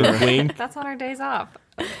 Sure. Wink, wink. That's on our days off,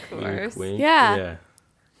 of course. Wink, wink. Yeah.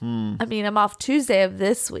 I mean, I'm off Tuesday of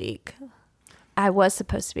this week. I was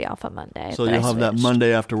supposed to be off on Monday. So but you'll I have that switched.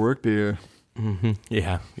 Monday after work beer.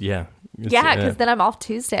 Yeah. It's, Yeah, because then I'm off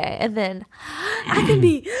Tuesday, and then I can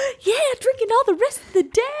be drinking all the rest of the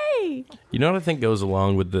day. You know what I think goes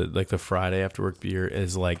along with the Friday after work beer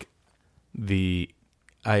is like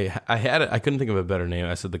I had it. I couldn't think of a better name.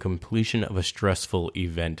 I said the completion of a stressful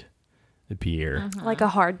event beer. Like a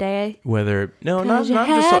hard day. Whether not 'Cause you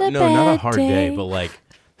just had a not a bad hard day, day. but like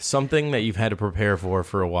something that you've had to prepare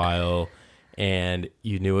for a while, and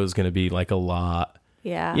you knew it was going to be like a lot.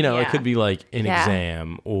 Yeah. You know, it Yeah. could be like an Yeah.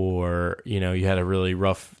 exam, or you had a really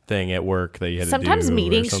rough thing at work that you had Sometimes to do.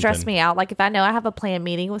 meetings or stress something. me out. Like if I know I have a planned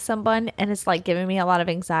meeting with someone and it's like giving me a lot of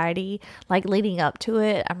anxiety, like leading up to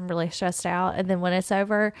it, I'm really stressed out. And then when it's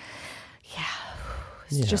over,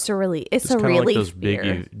 it's Yeah. just a really, it's It's a kind of like relief those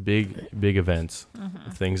beer. big events,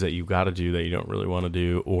 things that you got to do that you don't really want to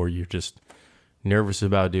do, or you're just nervous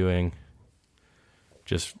about doing.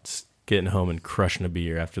 Just getting home and crushing a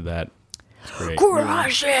beer after that. It's great.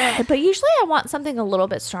 Crush it. But usually I want something a little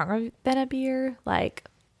bit stronger than a beer, like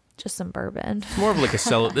just some bourbon. It's more of like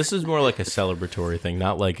This is more like a celebratory thing,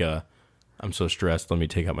 not like a. I'm so stressed. Let me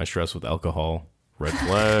take out my stress with alcohol. Red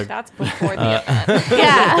flag. That's before the event.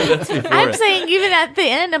 Yeah. I'm saying even at the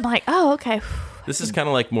end, I'm like, oh, okay. This is kind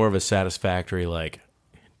of like more of a satisfactory. Like,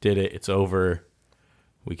 did it? It's over.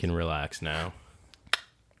 We can relax now.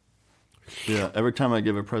 Yeah, every time I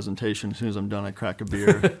give a presentation, as soon as I'm done, I crack a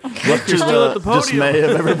beer. Much to still at the the podium. dismay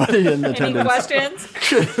of everybody in Any attendance. questions?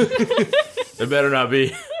 It better not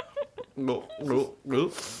be.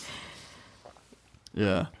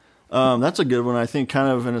 Yeah. That's a good one. I think kind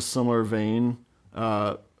of in a similar vein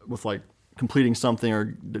with like completing something or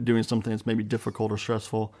doing something that's maybe difficult or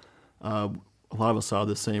stressful. A lot of us saw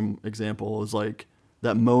the same example is like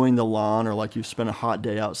that mowing the lawn, or like you spent a hot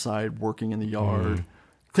day outside working in the yard,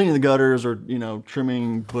 cleaning the gutters, or,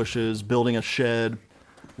 trimming bushes, building a shed,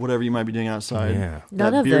 whatever you might be doing outside. Yeah.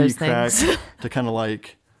 None That of beer those you crack things. to kind of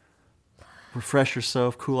like refresh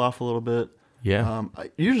yourself, cool off a little bit. Yeah.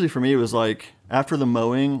 Usually for me, it was like after the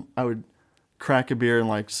mowing, I would crack a beer and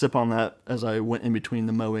like sip on that as I went in between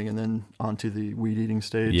the mowing and then onto the weed eating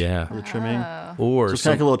stage. Yeah. or the trimming. Or So it's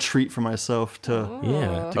kind of like a little treat for myself to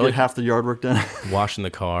yeah. get Or like half the yard work done. washing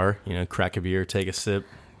the car. Crack a beer, take a sip,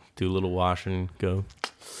 do a little washing, go,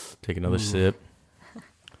 take another sip,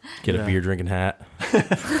 get Yeah. a beer drinking hat.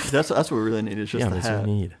 That's what we really need. Is just Yeah, the that's what hat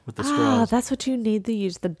we need. with the Oh, straws. that's what you need to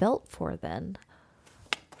use the belt for then.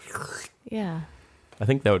 Yeah. I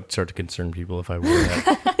think that would start to concern people if I wore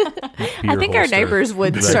that. I think our neighbors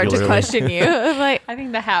would start to regularly. question you. I'm like, I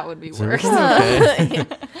think the hat would be Is worse. everything okay?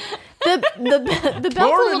 the belt's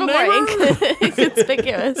a little more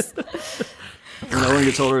inconspicuous. And no one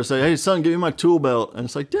gets older and say, "Hey, son, give me my tool belt," and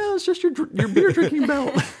it's like, "Dad, it's just your beer drinking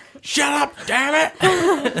belt." Shut up, damn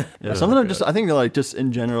it! Yeah, something I think like just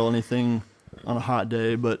in general, anything on a hot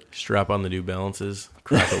day, but Strap on the New Balances,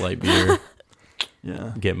 crack a light beer,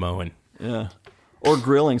 yeah, get mowing. yeah, or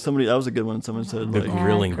grilling. That was a good one. Someone said The like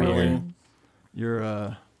grilling beer. grilling.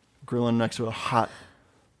 you're grilling next to a hot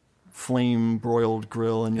flame broiled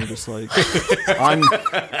grill, and you're just like, I'm.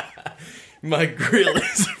 My grill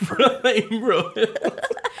is flame broiled.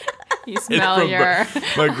 You smell your.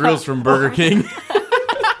 My grill's from Burger King.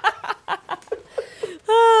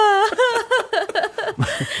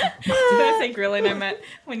 Did I say grilling? I meant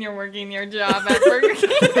when you're working your job at Burger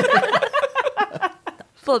King.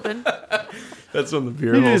 Flipping. That's when the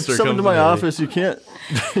beer You need holster something comes to my in handy. office. You can't.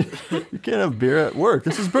 You can't have beer at work.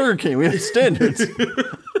 This is Burger King. We have standards.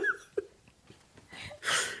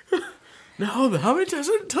 No, how many times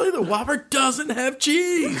did I tell you the Whopper doesn't have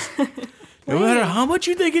cheese? No matter how much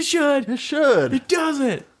you think it should, It should. it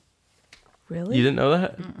doesn't. Really? You didn't know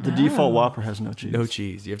that? The default Whopper has no cheese. No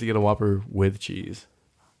cheese. You have to get a Whopper with cheese.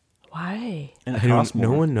 Why? And it costs more.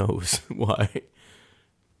 No one knows why.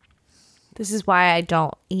 This is why I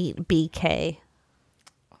don't eat BK.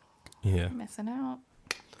 Yeah. Missing out.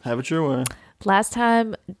 Have it your way. Last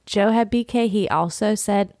time Joe had BK, he also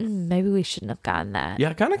said, maybe we shouldn't have gotten that. Yeah,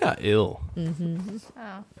 I kind of got ill.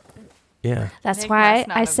 Oh. Yeah. That's Nick why must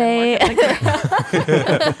not I have been say working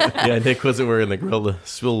the grill. Yeah, Nick wasn't wearing the grill to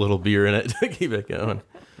spill a little beer in it to keep it going.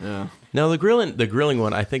 Yeah. No, the grilling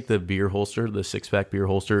one, I think the beer holster, the 6-pack beer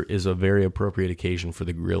holster, is a very appropriate occasion for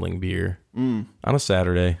the grilling beer. On a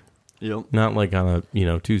Saturday. Yep. Not like on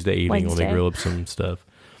a Tuesday evening when Wednesday. they grill up some stuff.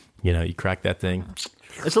 You crack that thing.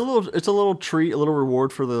 It's a little treat, a little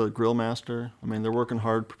reward for the grill master. I mean, they're working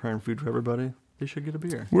hard preparing food for everybody. They should get a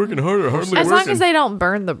beer. Working harder, hardly as long as they don't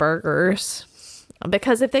burn the burgers.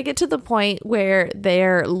 Because if they get to the point where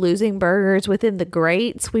they're losing burgers within the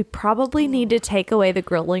grates, we probably need to take away the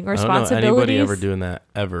grilling I don't know responsibilities. anybody ever doing that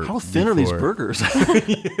ever. How thin are these before. burgers?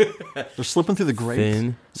 They're slipping through the grates.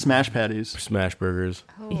 Thin. Smash patties. Smash burgers.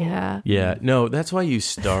 Yeah. Yeah, no, that's why you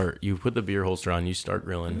start. You put the beer holster on, you start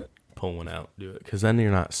grilling, pull one out, do it. Because then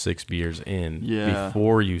you're not 6 beers in Yeah.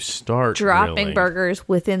 before you start Dropping grilling. burgers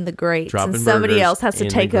within the grates. Dropping and somebody burgers else has to in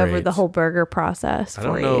the take over the grates. whole burger process I for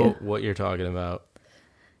don't know you. what you're talking about.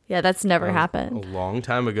 Yeah, that's never A happened. long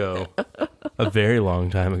time ago. A very long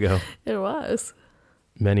time ago. It was.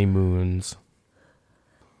 Many moons.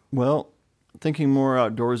 Well, thinking more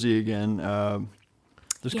outdoorsy again,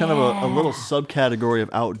 there's kind of a little subcategory of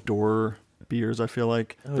outdoor beers, I feel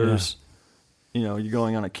like. There's, you're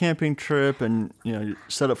going on a camping trip and, you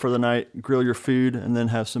set up for the night, grill your food, and then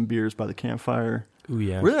have some beers by the campfire. Ooh,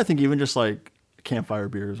 yeah. Really, I think even just like campfire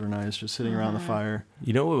beers are nice, just sitting around the fire.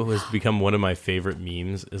 You know what has become one of my favorite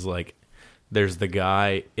memes is like, there's the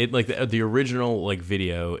guy. It like the original like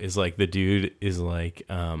video is like the dude is like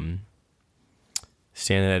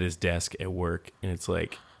standing at his desk at work, and it's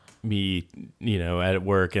like me, at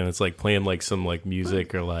work, and it's like playing like some like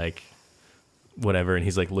music or like whatever, and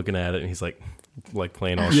he's like looking at it, and he's like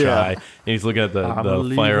playing all shy, and he's looking at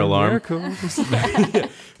the fire alarm.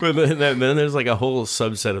 But then there's like a whole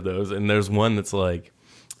subset of those, and there's one that's like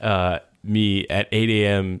me at 8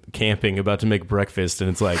 a.m. camping about to make breakfast, and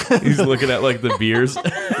it's like he's looking at like the beers.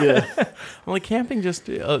 Yeah. I'm like, camping just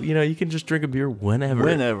you can just drink a beer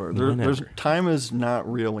whenever. There's time is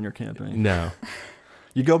not real when you're camping. No,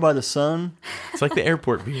 You go by the sun. it's like the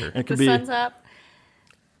airport beer. And it could The be sun's up.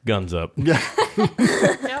 Guns up. Yeah.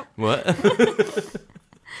 Yep. What?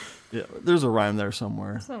 Yeah, there's a rhyme there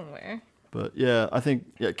somewhere. Somewhere. But yeah, I think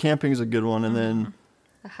camping is a good one, and then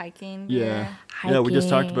The hiking. yeah, Hiking. we just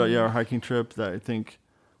talked about our hiking trip. That I think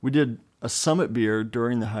we did a summit beer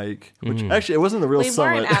during the hike, which actually it wasn't the real We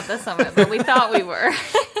summit. weren't at the summit, but we thought we were.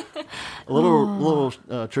 a little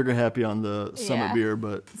trigger happy on the summit Yeah. beer,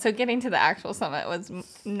 but So getting to the actual summit was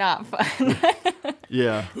not fun.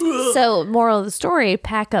 yeah, So, moral of the story,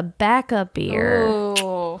 pack a backup beer.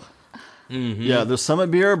 Oh. yeah, there's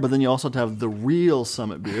summit beer, but then you also have to have the real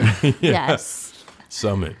summit beer. Yes.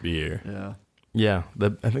 Summit beer. Yeah, Yeah,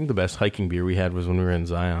 I think the best hiking beer we had was when we were in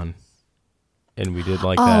Zion, and we did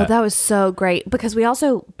like Oh, that was so great because we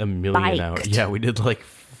also a million biked. hours. Yeah, we did like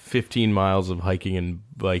 15 miles of hiking and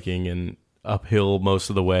biking and uphill most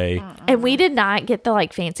of the way. and we did not get the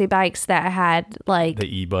fancy bikes that had The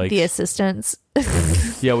e-bikes. the assistance.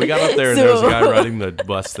 Yeah, we got up there and there was a guy riding the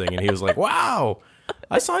bus thing, and he was like, "Wow,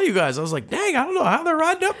 I saw you guys." I was like, "Dang, I don't know how they're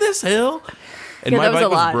riding up this hill." And Yeah, my that was bike a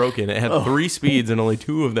was lot. broken. It had 3 speeds, and only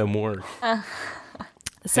 2 of them worked.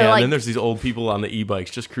 So And then there's these old people on the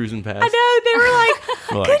e-bikes just cruising past. I know they were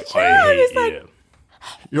like, We're like, I hate you.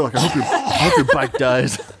 you're like, I hope your bike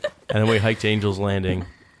dies. And then we hiked Angel's Landing,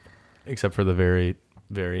 except for the very,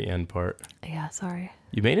 very end part. yeah, sorry.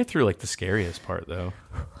 You made it through like the scariest part, though.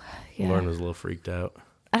 Yeah. Lauren was a little freaked out.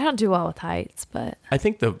 I don't do well with heights, but I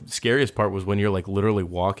think the scariest part was when you're like literally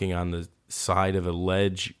walking on the side of a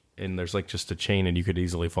ledge and there's like just a chain and you could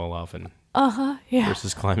easily fall off, and yeah.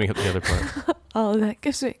 versus climbing up the other part. Oh, that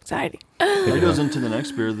gives me anxiety. That goes into the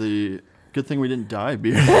next beer. The good thing we didn't die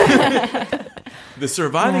beer. The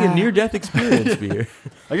surviving a near-death experience beer.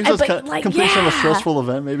 I guess that's But, completion of a yeah. stressful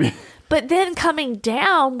event, maybe. But then coming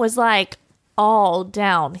down was all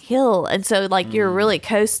downhill, and so you're really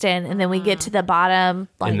coasting, and then we get to the bottom,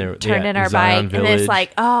 And there- turn yeah, in our Zion bike, and it's Village.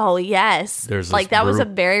 like, oh yes, There's this that was a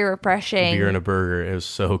brew- very refreshing. Beer and a burger. It was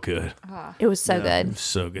so good. It was so It good. was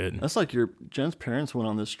so good. That's like Jen's parents went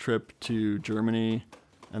on this trip to Germany,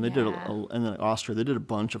 and they did and then Austria. They did a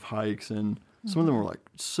bunch of hikes, and some of them were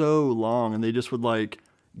so long, and they just would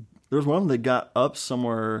there was one of them that got up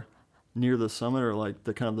somewhere near the summit or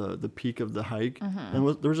the kind of the peak of the hike, and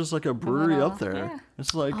there was just a brewery up there. yeah.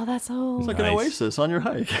 It's like Oh, that's so. it's like Nice. an oasis on your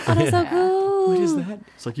hike. Oh, that's so cool. What is that?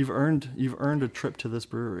 It's like you've earned a trip to this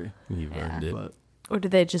brewery. You've earned it. But Or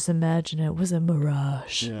did they just imagine it was a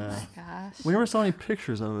mirage? yeah, Gosh. we never saw any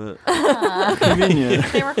pictures of it.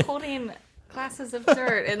 Convenient. They were holding glasses of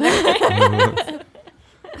dirt in there.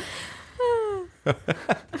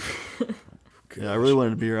 Yeah, I really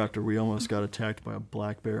wanted a beer after we almost got attacked by a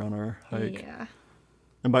black bear on our hike. Yeah.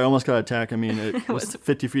 And by almost got attacked, I mean it was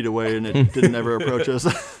 50 feet away and it didn't ever approach us.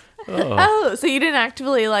 Oh, so you didn't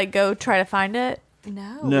actively like go try to find it?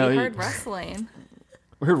 No, we he- heard wrestling.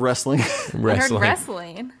 We heard wrestling. I heard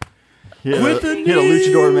wrestling. He had a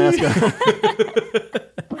luchador mask on.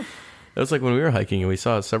 That was like when we were hiking and we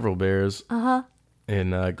saw several bears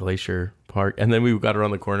in Glacier Park. And then we got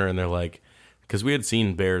around the corner and they're like, because we had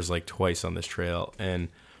seen bears like twice on this trail. And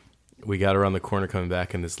we got around the corner coming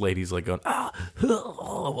back and this lady's like going,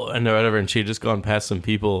 and whatever. And she had just gone past some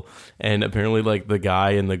people. And apparently like the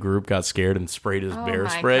guy in the group got scared and sprayed his bear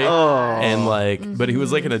spray. And like, but he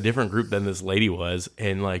was like in a different group than this lady was.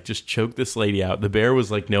 And like just choked this lady out. The bear was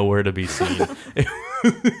like nowhere to be seen.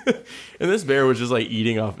 And this bear was just like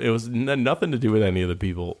eating off. It was nothing to do with any of the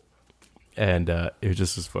people. And it was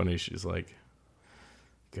just as funny. She's like,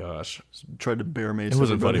 gosh. Tried to bear mace. It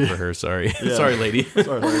wasn't everybody. funny for her. Sorry. Yeah. Sorry, lady.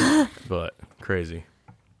 Sorry, lady. But crazy.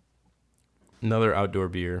 Another outdoor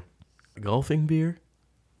beer. Golfing beer.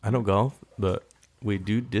 I don't golf, but we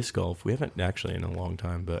do disc golf. We haven't actually in a long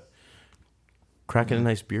time, but cracking a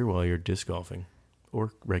nice beer while you're disc golfing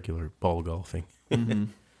or regular ball golfing. Mm-hmm.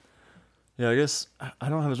 Yeah, I guess I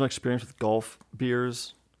don't have as much experience with golf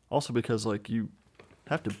beers. Also because like you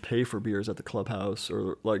have to pay for beers at the clubhouse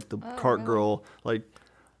or like the cart girl. Like I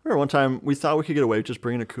remember one time we thought we could get away with just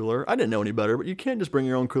bringing a cooler. I didn't know any better, but you can't just bring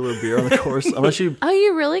your own cooler of beer on the course unless you. Oh,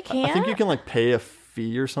 you really can't? I think you can like pay a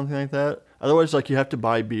fee or something like that. Otherwise, like you have to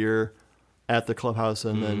buy beer at the clubhouse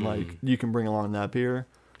and then like you can bring along that beer.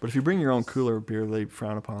 But if you bring your own cooler of beer, they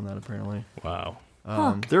frown upon that apparently. Wow.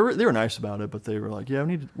 They were nice about it, but they were like, "Yeah,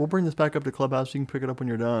 we'll bring this back up to clubhouse. You can pick it up when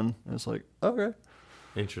you're done." And it's like, okay.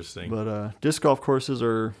 Interesting. But disc golf courses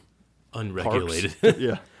are Unregulated.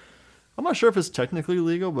 Yeah, I'm not sure if it's technically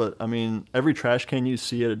legal, but I mean, every trash can you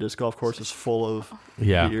see at a disc golf course is full of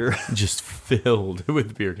beer. Just filled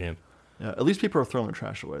with beer can. Yeah, at least people are throwing their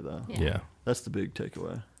trash away though. Yeah. That's the big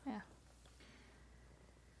takeaway. Yeah.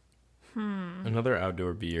 Another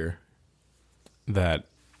outdoor beer that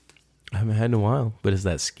I haven't had in a while, but is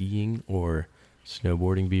that skiing or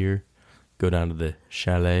snowboarding beer? Go down to the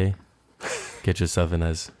chalet, get yourself a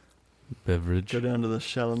nice beverage. Go down to the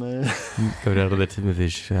Chalamet. Go down to the Timothy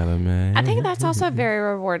Chalamet. I think that's also very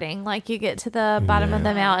rewarding. Like you get to the bottom of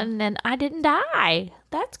the mountain and I didn't die.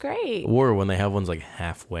 That's great. Or when they have ones like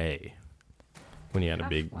halfway, when you had a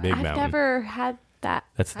big I've mountain. never had that.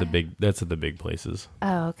 That's at the big places,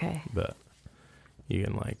 Oh, okay. but you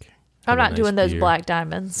can like. I'm have a not nice doing those beer. black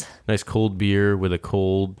diamonds. Nice cold beer with a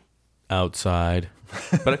cold outside,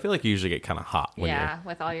 but I feel like you usually get kind of hot when Yeah,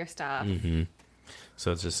 with all your stuff. you're. Mm-hmm.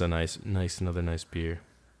 So it's just a another nice beer.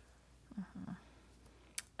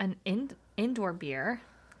 An indoor beer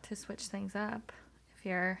to switch things up. If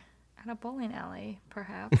you're at a bowling alley,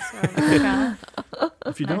 perhaps. Or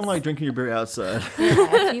If you don't like drinking your beer outside,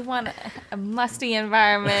 if you want a musty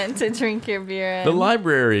environment to drink your beer in. The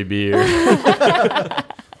library beer.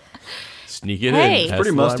 Sneak it Hey. in. It's past pretty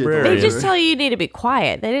the musty at the They librarian. just tell you need to be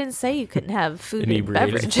quiet. They didn't say you couldn't have food and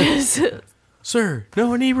Inebriated. beverages. Sir,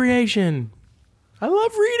 no inebriation. I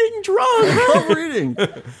love reading drunk. I love reading.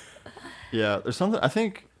 Yeah, there's something. I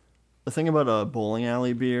think the thing about a bowling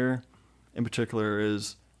alley beer, in particular,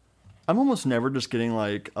 is I'm almost never just getting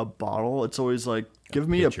like a bottle. It's always like give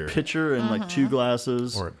me pitcher. a pitcher and like 2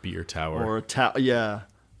 glasses Or a beer tower. or a tower. Yeah,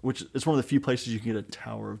 which it's one of the few places you can get a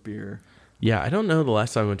tower of beer. Yeah, I don't know the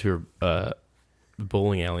last time I went to a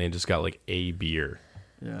bowling alley and just got like a beer.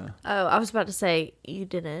 Yeah, Oh, I was about to say you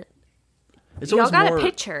didn't. it's Y'all always got more. a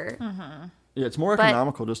pitcher. Yeah, it's more But-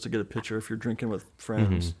 economical just to get a pitcher if you're drinking with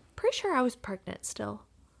friends. Pretty sure I was pregnant still.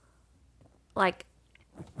 Like,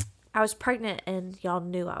 I was pregnant and y'all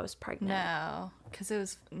knew I was pregnant. No, because it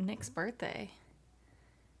was Nick's birthday.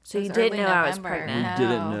 So It you was didn't early know I was November. pregnant. You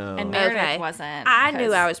didn't know. And Meredith Okay. wasn't. I knew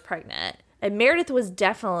because- I was pregnant. And Meredith was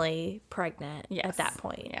definitely pregnant Yes. at that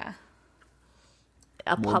point. Yeah.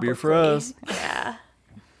 More beer for Publicly. us. Yeah.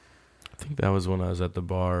 I think that was when I was at the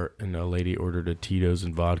bar and a lady ordered a Tito's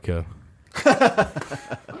and vodka. I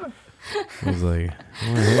was like,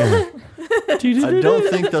 oh, yeah. I don't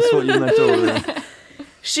think that's what you meant to order.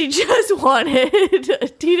 She just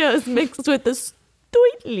wanted Tito's mixed with the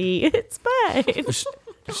Stoitly. It's fine.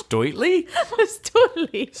 Stoitly?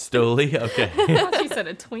 Stoitly. Stoli? Okay. I thought she said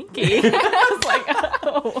a Twinkie. I was like,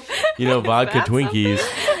 oh. You know, vodka that Twinkies.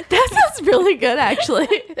 That sounds really good, actually.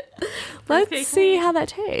 Let's Okay, see cool. how that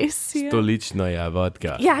tastes. Yeah. Stolichnaya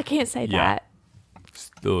vodka. Yeah, I can't say Yeah. that.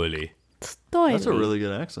 Stoli. Stoitly. That's a really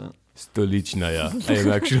good accent. Stolichnaya. I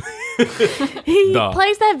am actually. He Duh.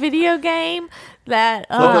 plays that video game that.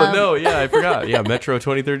 Oh, no. Yeah, I forgot. Yeah, Metro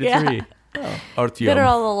 2033. Yeah. Artyom. that are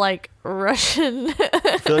all like Russian.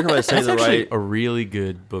 I feel like if I say That's the actually right, a really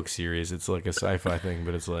good book series. It's like a sci-fi thing,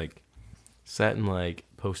 but it's like set in like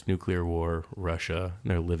post-nuclear war Russia,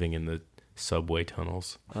 and they're living in the subway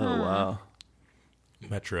tunnels. oh wow, The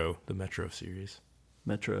Metro series.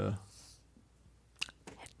 Metro.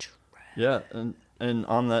 Yeah, and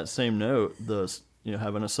on that same note,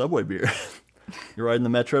 having a Subway beer. You're riding the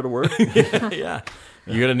Metro to work. Yeah,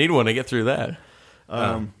 you're gonna need one to get through that.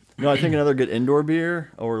 I think another good indoor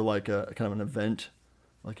beer or like a kind of an event,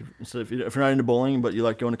 like if you're not into bowling but you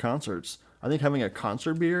like going to concerts, I think having a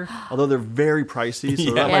concert beer, although they're very pricey, so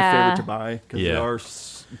they're not my favorite to buy because they are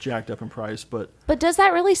jacked up in price. But does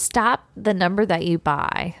that really stop the number that you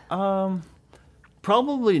buy?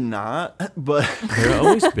 probably not. But They're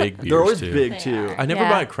always big beers. they're always too. big too. I never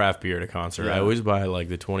Yeah. buy craft beer at a concert. Yeah. I always buy like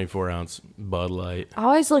the 24-ounce Bud Light. I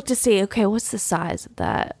always look to see, okay, what's the size of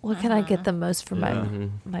that? What can I get the most for my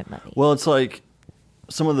money? Well, it's like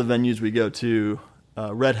some of the venues we go to,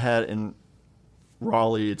 Red Hat in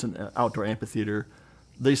Raleigh, it's an outdoor amphitheater.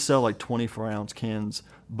 They sell like 24-ounce cans,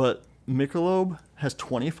 but Michelob has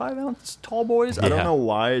 25-ounce tall boys. I don't Yeah. know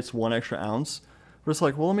why it's one extra ounce. But it's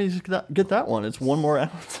like, well, let me just get that one. It's one more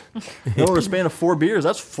ounce. Over a span of 4 beers,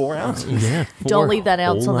 that's 4 ounces. Yeah, Don't leave that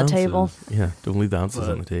ounce whole on the table. ounces. Yeah, don't leave the ounces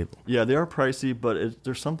But- on the table. Yeah, they are pricey, but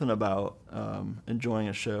there's something about enjoying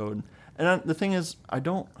a show. And the thing is, I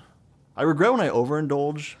regret when I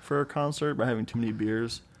overindulge for a concert by having too many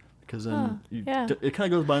beers, because then it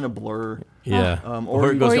kind of goes by in a blur. Yeah,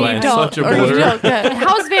 or it goes Or by you in don't. such a Or you blur. don't go.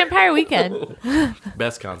 How was Vampire Weekend?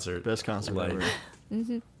 Best concert. Best concert Like- ever.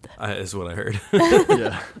 Is what I heard.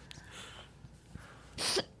 Yeah.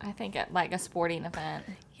 I think like a sporting event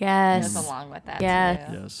Yes. goes along with that Yeah.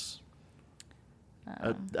 too. Yes.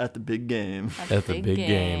 At the big game. At the big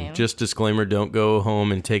game. Just disclaimer, don't go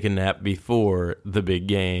home and take a nap before the big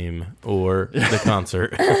game or the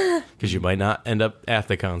concert, because you might not end up at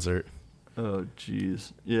the concert. Oh,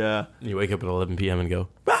 jeez. Yeah. You wake up at 11 p.m. and go,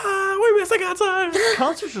 we missed the concert.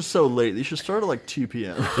 Concerts are so late. They should start at like 2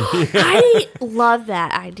 p.m. I love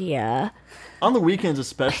that idea. On the weekends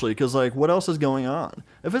especially, because like what else is going on?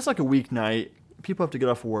 If it's like a weeknight, people have to get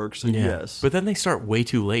off work, so yes. But then they start way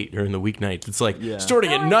too late during the weeknights. It's like, Yeah.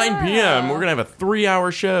 starting at 9 p.m., we're going to have a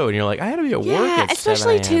 3-hour show. And you're like, I got to be at work Yeah, at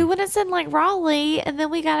especially 7 too when it's in like Raleigh, and then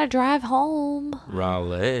we gotta drive home,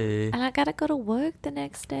 Raleigh. and I gotta go to work the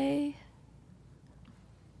next day.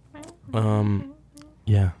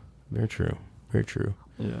 Yeah, very true. Very true.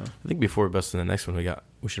 Yeah. I think before we bust in the next one,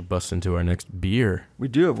 we should bust into our next beer. We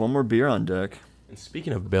do have one more beer on deck. And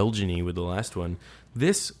speaking of Belgian-y with the last one,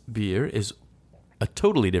 this beer is a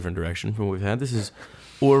totally different direction from what we've had. This is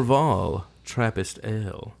Orval Trappist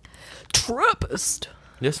Ale. Trappist.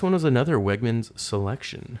 This one was another Wegmans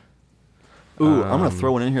selection. Ooh, I'm going to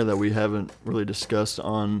throw one in here that we haven't really discussed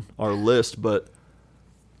on our list, but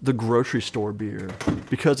the grocery store beer.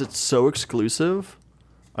 Because it's so exclusive,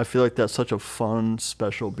 I feel like that's such a fun,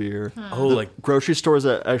 special beer. Oh, The like, grocery stores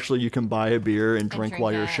that actually you can buy a beer and drink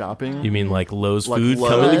while you're it. shopping. you mean like Lowe's Like Food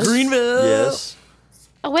coming to Lowe's? Greenville? Yes.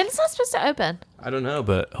 Oh, when's that supposed to open? I don't know,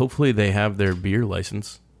 but hopefully they have their beer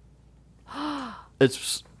license.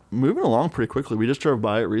 It's moving along pretty quickly. We just drove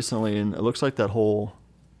by it recently, and it looks like that whole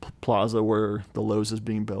plaza where the Lowe's is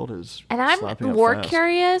being built is And I'm slapping up more fast.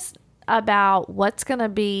 curious about what's gonna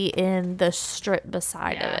be in the strip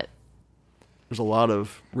beside of Yeah. it. There's a lot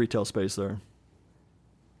of retail space there.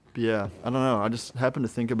 But yeah, I don't know. I just happened to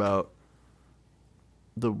think about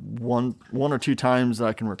the one or two times that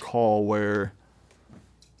I can recall where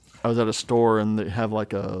I was at a store and they have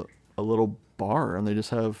like a little bar and they just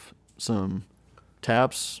have some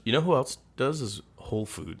taps. You know who else does is Whole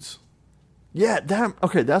Foods. Yeah,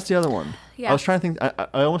 that's the other one. Yeah. I was trying to think.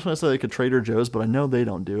 I almost want to say like a Trader Joe's, but I know they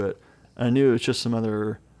don't do it. And I knew it was just some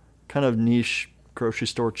other kind of niche grocery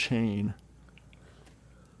store chain.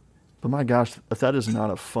 But my gosh, if that is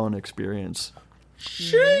not a fun experience.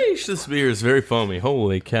 Sheesh, this beer is very foamy.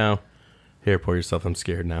 Holy cow. Here, pour yourself. I'm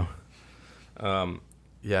scared now.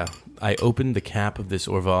 Yeah, I opened the cap of this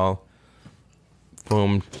Orval.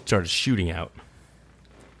 Foam started shooting out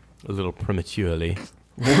a little prematurely.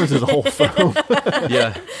 Where is it all foam?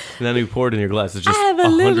 Yeah, and then we poured it in your glass. It's just I have a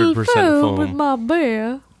little 100% foam with foam. my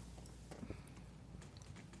beer.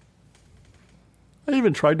 I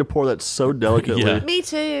even tried to pour that so delicately. Yeah. Me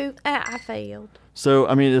too. I failed. So,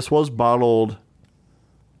 I mean, this was bottled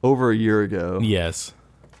over a year ago. Yes.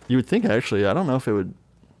 You would think, actually, I don't know if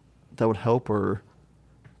that would help or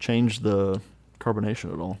change the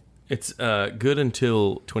carbonation at all. It's good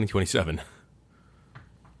until 2027.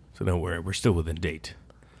 So don't worry, we're still within date.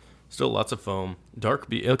 Still lots of foam. Dark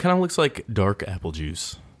beer. It kind of looks like dark apple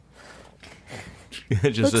juice.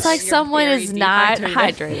 Just Looks like You're someone very is not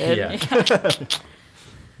dehydrated. hydrated. Yeah.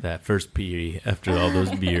 That first pee after all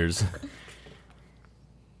those beers.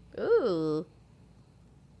 Ooh.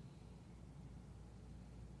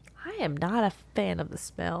 I am not a fan of the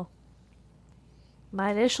smell.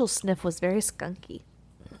 My initial sniff was very skunky.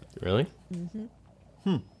 Really?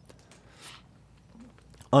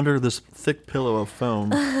 Under this thick pillow of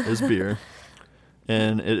foam is beer,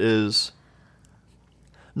 and it is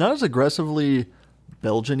not as aggressively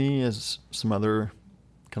Belgian-y as some other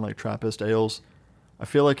kind of like Trappist ales. I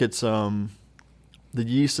feel like it's the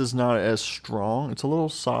yeast is not as strong. It's a little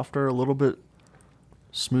softer, a little bit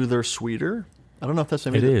smoother, sweeter. I don't know if that's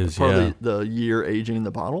maybe part of the year aging in the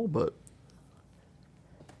bottle, but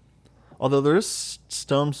although there is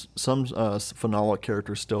some phenolic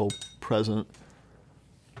character still present.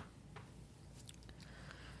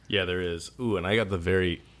 Yeah, there is. Ooh, and I got the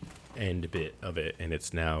very end bit of it, and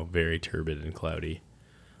it's now very turbid and cloudy.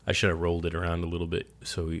 I should have rolled it around a little bit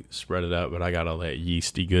so we spread it out, but I got all that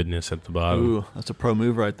yeasty goodness at the bottom. Ooh, that's a pro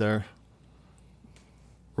move right there.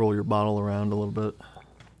 Roll your bottle around a little bit.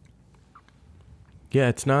 Yeah,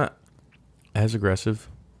 it's not as aggressive.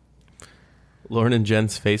 Lauren and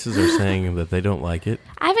Jen's faces are saying that they don't like it.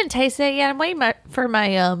 I haven't tasted it yet. I'm waiting for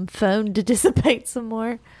my phone to dissipate some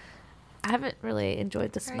more. I haven't really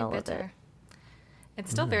enjoyed the Very smell of it. bitter. It's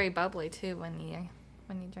still very bubbly too when you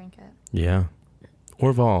drink it. Yeah.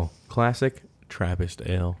 Orval, classic Trappist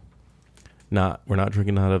ale. We're not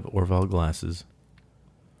drinking out of Orval glasses.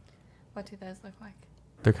 What do those look like?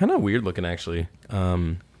 They're kind of weird looking, actually.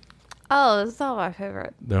 Oh, that's not my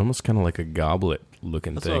favorite. They're almost kind of like a goblet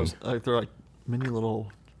looking That's what I thing. was, like they're like mini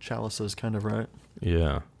little chalices, kind of, right?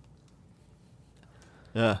 Yeah.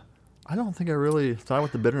 Yeah. I don't think I really thought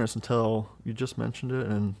with the bitterness until you just mentioned it,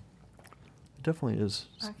 and it definitely is.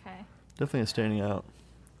 Okay. Definitely is standing out.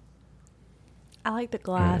 I like the Yeah,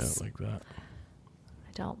 glass. like that.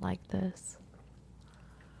 I don't like this.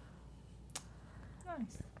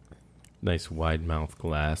 Nice. Nice wide mouth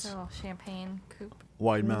glass. Little champagne coupe.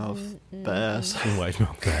 Wide mouth bass. Wide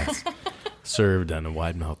mouth bass. Served on a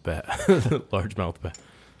wide mouth bass. Large mouth bass.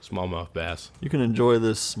 Small mouth bass. You can enjoy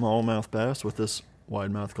this small mouth bass with this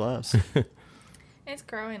wide mouth glass. It's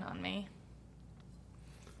growing on me.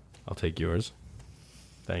 I'll take yours.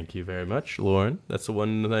 Thank you very much, Lauren. That's the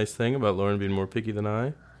one nice thing about Lauren being more picky than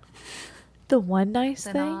I. The one nice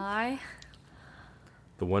Then thing? I.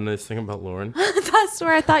 The one nice thing about Lauren. That's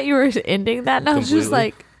where I thought you were ending that, and I was just Completely.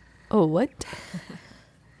 like, oh, what?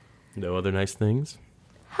 No other nice things.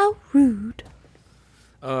 How rude.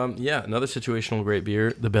 Yeah, another situational great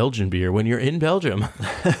beer, the Belgian beer, when you're in Belgium.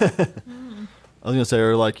 I was gonna say,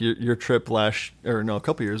 or like your trip a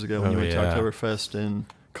couple years ago when you went to Oktoberfest in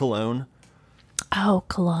Cologne. Oh,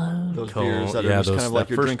 Cologne. Those Col- beers that yeah, are just those- kind of like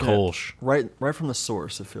that you're first drinking Kolsch. right from the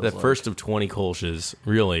source. It feels That like. first of 20 Kolsches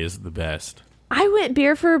really is the best. I went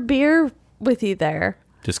beer for beer with you there.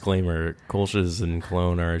 Disclaimer, Kolsches and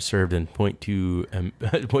Cologne are served in 0.2 You don't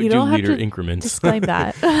 0.2 have liter to increments. disclaim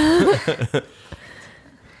that.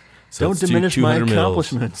 So Don't it's two- diminish my 200 mils,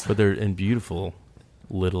 accomplishments. but they're in beautiful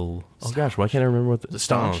little... Oh gosh, why can't I remember what the...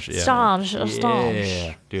 Stange. Yeah. Stange.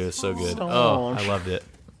 Yeah. Dude, it's so good. Oh, I loved it.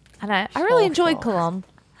 And I really enjoyed Cologne.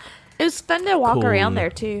 It was fun to walk around Cologne. there,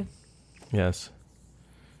 too. Yes.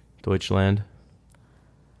 Deutschland.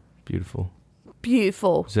 Beautiful.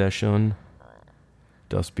 Beautiful. Sehr schön.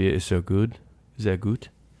 Das Bier ist so gut. Sehr gut.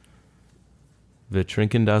 Wir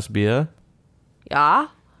trinken das Bier. Ja.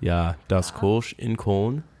 Ja, das Kolsch in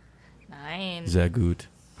Köln. Nein. Sehr gut.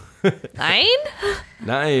 Nein.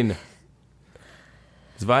 Nein.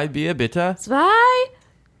 Zwei Bier, bitte. 2,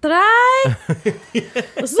 3.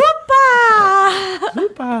 Super.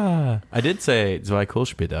 Super. I did say zwei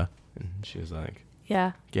Kolsch, bitte. And she was like,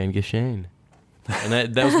 Yeah. gern geschehen.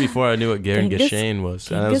 And that was before I knew what gern Genghis- geschehen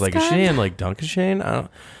was. And I was like, Genghis Khan? geschehen, like Dankeschön? I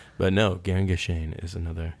don't... But no, gern geschehen is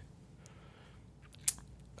another...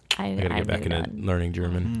 I gotta get back into learning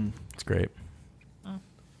German. It's great.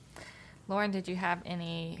 Lauren, did you have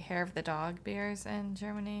any hair of the dog beers in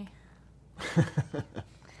Germany?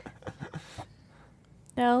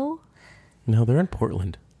 No. No, they're in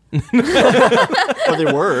Portland. Oh, they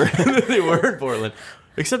were. They were in Portland.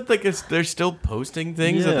 Except like they're still posting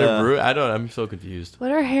things that they're Yeah. brewing. I'm so confused.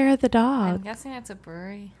 What are hair of the I'm dog? guessing it's a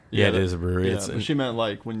brewery. Yeah, it is a brewery. Yeah, It's but she meant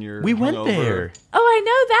like when you're. we went hungover. there. Oh, I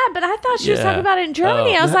know that, but I thought she was Yeah. talking about it in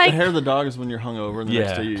Germany. Oh. I was The like, hair of the dog is when you're hungover, and the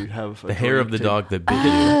next Yeah. day you have a The hair drink of the to- dog that bit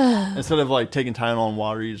you. Instead of like taking Tylenol and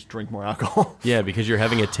water, you just drink more alcohol. Yeah, because you're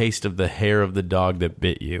having a taste of the hair of the dog that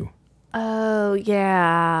bit you. oh,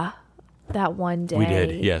 yeah. That one day. We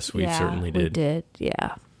did. Yes, we certainly We did. did.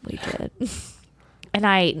 Yeah, we did. And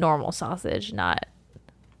I ate normal sausage, not.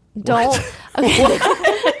 Don't. Okay.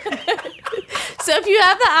 So if you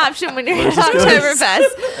have the option when you're at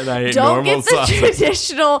Oktoberfest, And I ate don't normal get the sausage.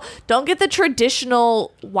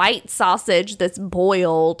 traditional white sausage that's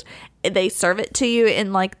boiled. They serve it to you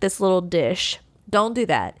in like this little dish. Don't do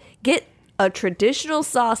that. Get a traditional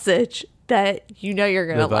sausage that you know you're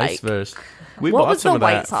gonna The like. vice versa. We What bought was some the of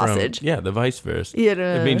white that sausage? From, yeah, the vice versa.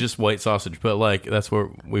 Yeah. I mean, just white sausage, but like that's where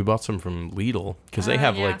we bought some from Lidl because they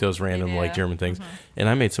have yeah, like those random they like do. German things. And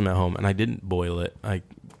I made some at home, and I didn't boil it. I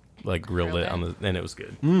like grilled it on the, and it was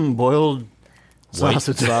good. Boiled White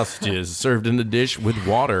sausage. sausages served in a dish with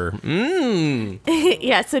water.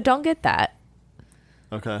 Yeah. So don't get that.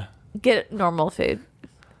 Okay. Get normal food,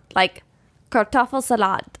 like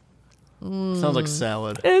Kartoffelsalat. Sounds like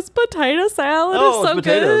salad. It's potato salad. Oh, It's so it's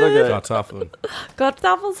potatoes. good. Okay. Kartoffeln.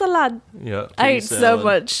 Kartoffelsalat. Yeah. I ate so salad.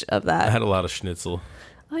 much of I that. had a lot of schnitzel.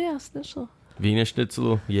 Oh yeah, schnitzel. Wiener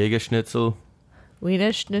Schnitzel, Jäger Schnitzel,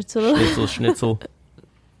 Wiener Schnitzel. Schnitzel.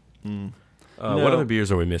 No. What other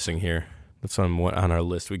beers are we missing here? That's on our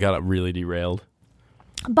list. We got really derailed.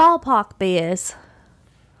 Ballpark beers.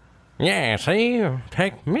 Yeah, see,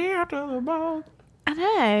 take me out to the ball. I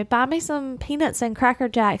know. Buy me some peanuts and Cracker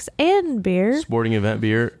Jacks and beer. Sporting event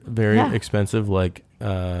beer, very Yeah. expensive, like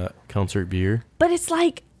concert beer. But it's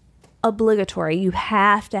like obligatory. You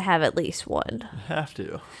have to have at least one. Have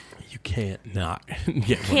to. You can't not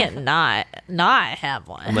get one. Can't not have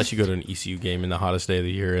one. Unless you go to an ECU game in the hottest day of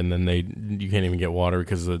the year, and then you can't even get water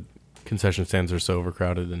because the concession stands are so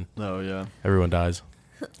overcrowded and Oh yeah. everyone dies.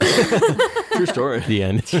 True story. The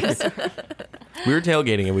end. We were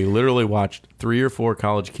tailgating and we literally watched 3 or 4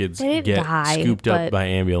 college kids They didn't get die, scooped up but- by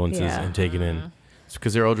ambulances yeah. and taken in. It's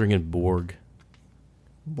because they're all drinking Borg.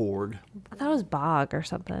 Borg. I thought it was bog or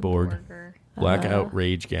something. Borg. Burger. Blackout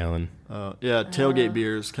Rage Gallon. Yeah, tailgate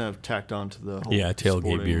beers kind of tacked on to the whole Yeah, tailgate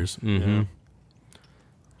sporting- beers. Mm-hmm.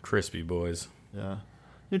 Crispy boys. Yeah.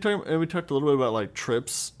 We talked a little bit about like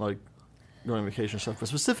trips, like going on vacation stuff, but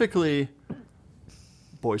specifically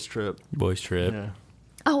boys trip. Boys trip. Yeah.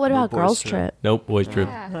 Oh, what about Boys girls trip. trip? Nope, boys trip.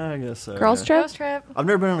 Yeah. I guess so. Girls yeah. trip? Girls trip. I've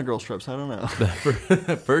never been on a girls trip, so I don't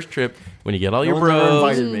know. First trip, when you get all No your one's ever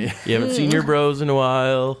bros. invited me. You haven't seen your bros in a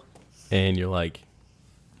while. And you're like,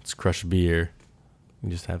 let's crush a beer.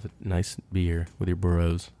 You just have a nice beer with your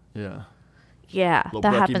bros. Yeah. Yeah, Little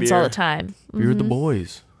that brekkie happens all beer. the time. Beer with the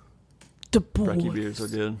boys. The Brekkie beers are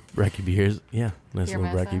good. Brekkie beers. Yeah, nice Beer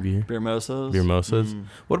little mosa. brekkie beer. Beer mimosas. Beer mimosas.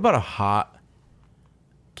 What about a hot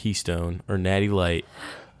Keystone or Natty Light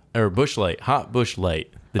or Bush Light? Hot Bush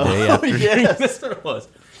Light the day after. yes. That's what it was.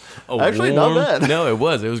 A Actually, not bad. No, it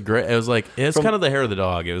was. It was great. It was like it's From- kind of the hair of the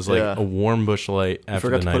dog. It was like Yeah. a warm Bush Light I after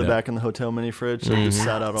forgot the to night put it out. back in the hotel mini fridge, so it just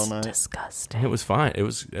sat out all night. Disgusting. It was fine. It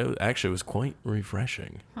was actually it was quite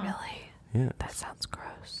refreshing. Really? Yeah. That sounds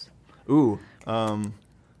gross. Ooh,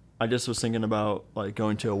 I just was thinking about like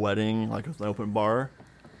going to a wedding, like with an open bar.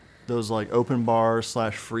 Those like open bar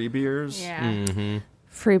 / free beers. Yeah. Mm-hmm.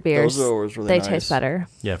 Free beers. Those are always really they nice. taste better.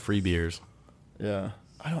 Yeah, free beers. Yeah.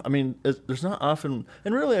 There's not often,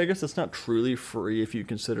 and really, I guess it's not truly free if you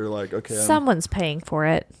consider like, okay, Someone's paying for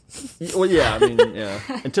it. well, yeah, I mean, yeah,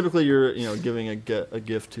 and typically you're, giving a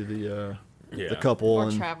gift to the Yeah. couple, Or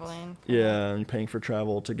and traveling. yeah, and you're paying for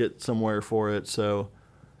travel to get somewhere for it, so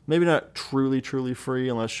maybe not truly free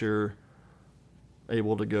unless you're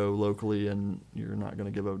able to go locally and you're not going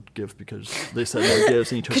to give a gift because they said no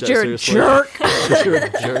gifts and you took that Because you're a seriously. jerk. 'Cause you're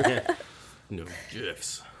a jerk. No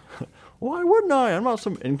gifs. Why wouldn't I? I'm not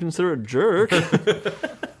some inconsiderate jerk.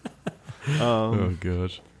 Oh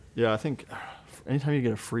gosh. Yeah, I think anytime you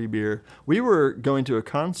get a free beer. We were going to a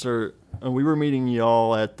concert and we were meeting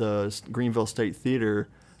y'all at the Greenville State Theater,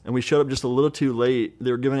 and we showed up just a little too late.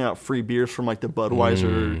 They were giving out free beers from like the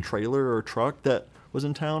Budweiser trailer or truck that was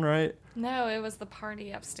in town, right? No, it was the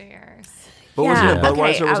party upstairs. But yeah. wasn't it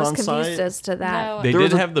Budweiser Okay, was I was on confused site? as to that. No, They There did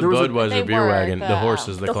was a- have the there was a- Budweiser They beer were, wagon, the the-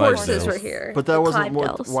 horses, the The Clydesdales. horses were here. But that The wasn't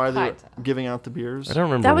Clydesdales. why they were Clydesdale. giving out the beers. I don't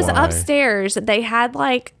remember That was why. upstairs. They had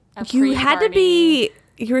like A you had to pre-party. be.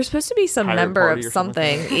 You were supposed to be some Pirate member party of or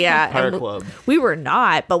something. something. Yeah, Pirate and Club. we were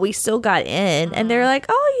not, but we still got in. And they're like,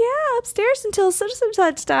 "Oh yeah, upstairs until such and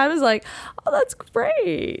such time." I was like, "Oh, that's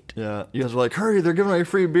great." Yeah, you guys were like, "Hurry! They're giving away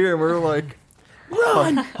free beer," and we were like,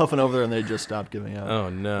 "Run!" huffing over there, and they just stopped giving out Oh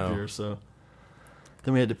no. beer. So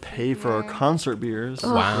then we had to pay for our concert beers the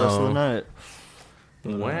Wow. rest of the night.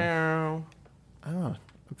 Wow. I don't know.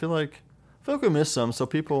 I feel like we missed some. So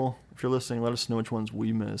people, if you're listening, let us know which ones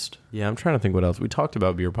we missed. Yeah, I'm trying to think what else. We talked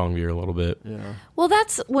about beer pong beer a little bit. Yeah. Well,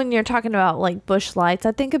 that's when you're talking about like Busch Lights.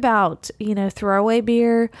 I think about, throwaway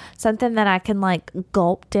beer, something that I can like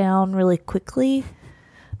gulp down really quickly,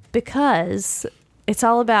 because It's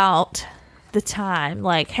all about the time.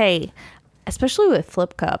 Like, hey, especially with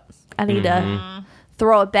flip cup, I need to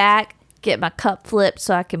throw it back, get my cup flipped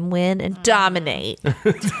so I can win and dominate.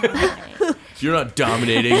 You're not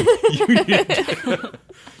dominating.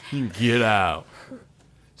 You get out.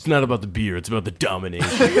 It's not about the beer. It's about the domination.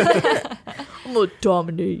 I'm going to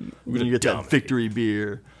dominate. When you get that victory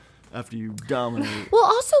beer after you dominate. Well,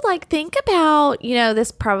 also, like, think about,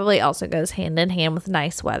 this probably also goes hand in hand with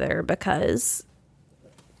nice weather because,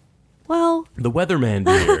 well... The weatherman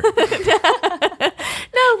beer.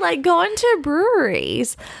 No, like, going to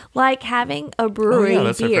breweries. Like, having a brewery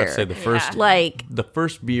that's what I beer. forgot to say. The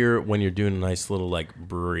first beer when you're doing a nice little, like,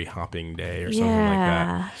 brewery hopping day or something like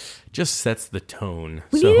that just sets the tone.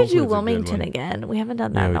 We need to do Wilmington again. We haven't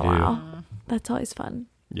done that in a while. That's always fun.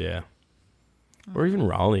 Yeah. Or even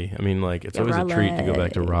Raleigh. I mean, like, it's always a treat to go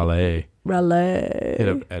back to Raleigh. Hit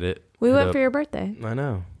up Edit. We went for your birthday. I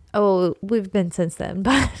know. Oh, we've been since then,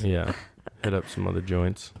 but... Yeah. Hit up some other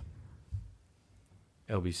joints.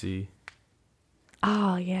 LBC.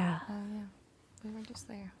 Oh, yeah. Oh, yeah. We were just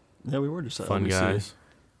there. Yeah, we were just at Fun LBC. Guys.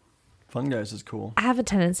 Fun Guys is cool. I have a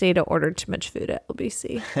tendency to order too much food at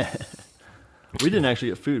LBC. We didn't actually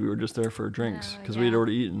get food. We were just there for drinks because we had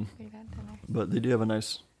already eaten. We had dinner. But they do have a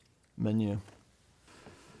nice menu.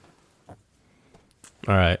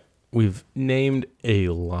 All right. We've named a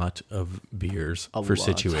lot of beers for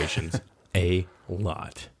situations. A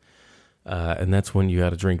lot. And that's when you got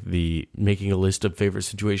to drink the making a list of favorite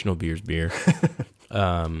situational beers beer.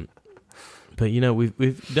 But,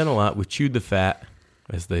 we've done a lot. We've chewed the fat,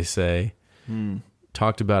 as they say.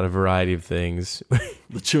 Talked about a variety of things.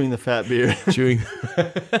 The chewing the fat beer.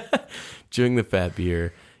 chewing the fat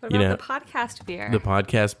beer. What about the podcast beer? The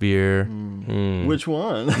podcast beer. Which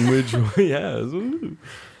one? Which one? Yeah.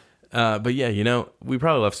 But yeah, we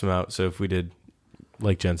probably left some out. So if we did,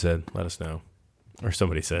 like Jen said, let us know. Or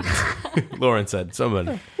somebody said. Lauren said.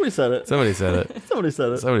 Somebody. We said it. Somebody said it. Somebody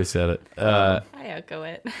said it. Somebody said it. I echo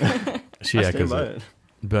it. She I echoes stand by it.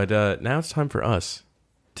 But now it's time for us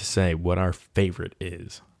to say what our favorite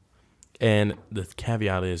is. And the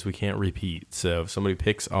caveat is we can't repeat. So if somebody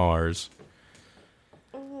picks ours,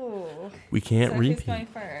 we can't repeat. Who's going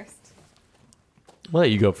first? I'll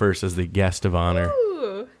let you go first as the guest of honor.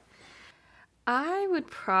 Ooh. I would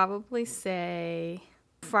probably say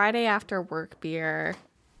Friday after work beer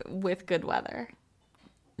with good weather.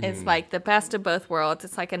 It's like the best of both worlds.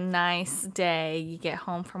 It's like a nice day. You get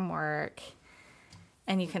home from work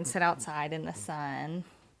and you can sit outside in the sun.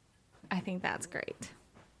 I think that's great.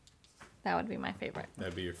 That would be my favorite.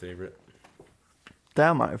 That'd be your favorite.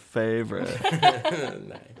 That's my favorite.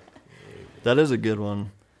 That is a good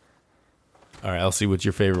one. All right, Elsie, what's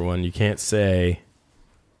your favorite one? You can't say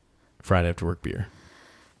Friday after work beer.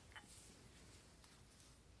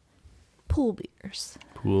 Pool beers.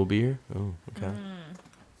 Pool beer? Oh, okay.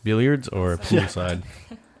 Billiards or poolside?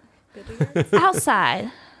 Outside.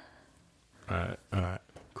 All right.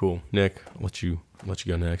 Cool. Nick, I'll let you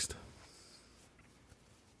go next.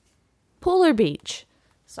 Pool or beach?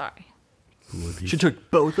 Sorry. Pool or beach? She took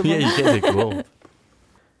both of them? Yeah, you can't take both.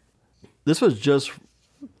 This was it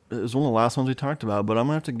was one of the last ones we talked about, but I'm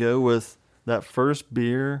going to have to go with that first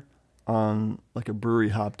beer on like a brewery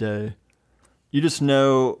hop day. You just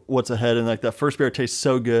know what's ahead, and like that first beer tastes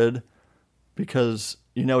so good because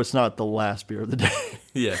it's not the last beer of the day.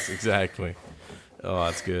 Yes, exactly. Oh,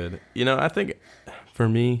 that's good. I think for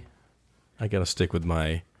me, I got to stick with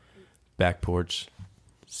my back porch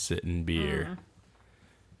sitting beer.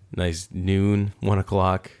 Nice noon, 1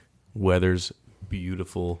 o'clock, weather's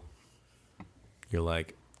beautiful. You're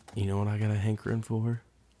like, you know what I got a hankering for?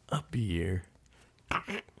 A beer.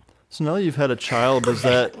 So now that you've had a child, does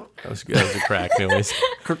that... That was good. That was a crack noise.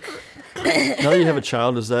 Now that you have a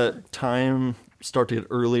child, does that time start to get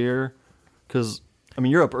earlier? Because,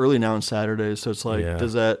 you're up early now on Saturdays, so it's like,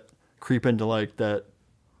 does that creep into like that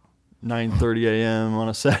 9:30 a.m. on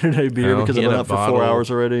a Saturday beer because I've been up for 4 hours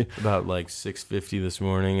already? About like 6:50 this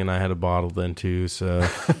morning, and I had a bottle then too, so...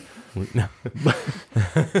 Of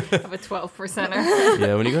a 12%er.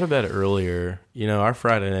 Yeah, when you go to bed earlier, our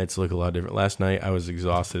Friday nights look a lot different. Last night I was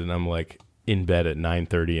exhausted and I'm like in bed at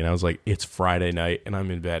 9:30, and I was like, it's Friday night and I'm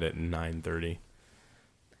in bed at 9:30,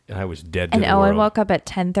 and I was dead to the world. And Owen woke up at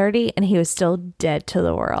 10:30 and he was still dead to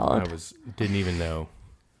the world. Didn't even know.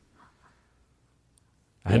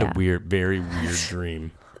 I had a very weird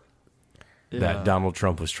dream. That Donald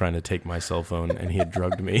Trump was trying to take my cell phone and he had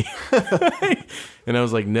drugged me. And I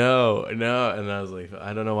was like, no. And I was like,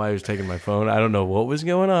 I don't know why he was taking my phone. I don't know what was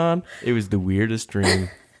going on. It was the weirdest dream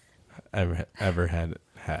I've ever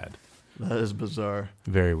had. That is bizarre.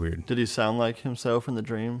 Very weird. Did he sound like himself in the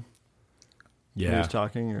dream? He Yeah. was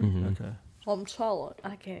talking? Or, Okay. I'm solid.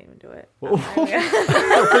 I can't even do it.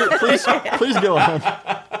 Please go on.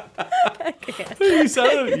 You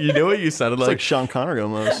sounded, you know what you sounded It's like Sean Connery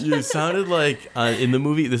almost. You sounded like in the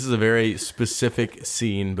movie. This is a very specific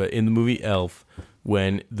scene, but in the movie Elf,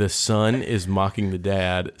 when the son is mocking the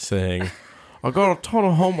dad, saying, "I got a ton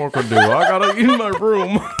of homework to do. I gotta eat in my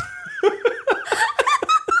room.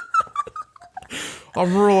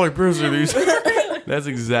 I'm really busy these." That's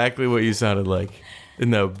exactly what you sounded like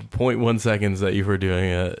in the 0.1 seconds that you were doing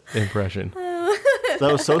an impression. That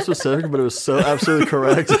was so specific, but it was so absolutely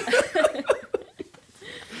correct.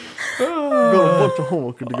 Got a bunch of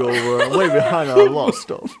homework to go over. I'm way behind on a lot of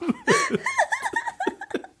stuff.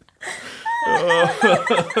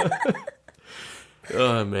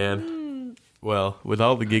 Oh, man. Well, with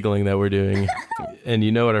all the giggling that we're doing, and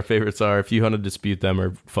you know what our favorites are, if you want to dispute them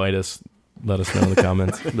or fight us, let us know in the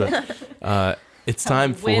comments. But it's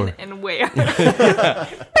time for... When and where.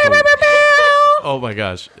 Oh, my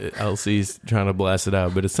gosh. Elsie's trying to blast it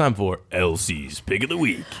out, but it's time for Elsie's Pick of the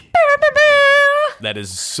Week. That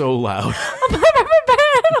is so loud.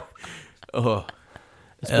 Oh,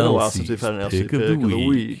 It's been a while since we've had an LC pick of the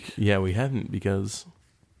week. Yeah, we haven't because...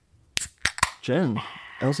 Jen,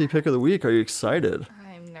 LC pick of the week. Are you excited?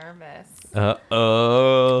 I'm nervous.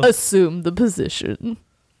 Assume the position.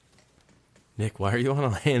 Nick, why are you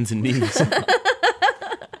on hands and knees? Have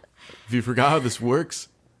you forgot how this works?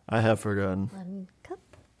 I have forgotten. One cup.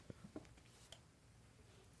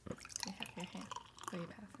 You have your hand. Will you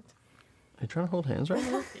pass it? Are you trying to hold hands right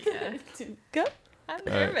now? Yeah. 2 cup. I'm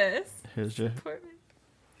All right. nervous. Here's your... Support me.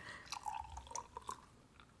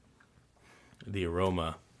 The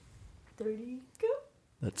aroma. 30 cup.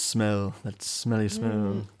 That smell. That smelly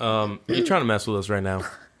smell. Are you trying to mess with us right now?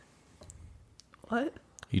 What?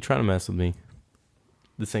 You trying to mess with me?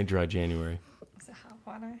 This ain't dry January. Is it hot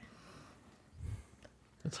water?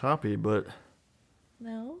 It's hoppy, but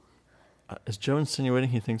No. is Joe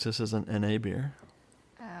insinuating he thinks this is an NA beer?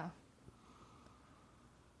 Oh.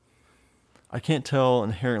 I can't tell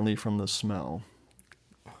inherently from the smell.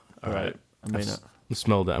 All right. I may not.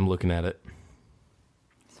 Smelled it. I'm looking at it.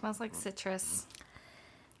 Smells like citrus.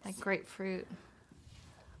 Like grapefruit.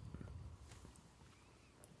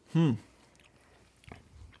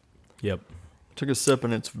 Yep. Took a sip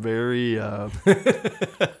and it's very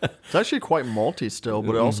it's actually quite malty still,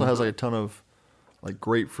 but it also has like a ton of like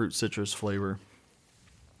grapefruit citrus flavor.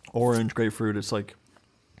 Orange, grapefruit, it's like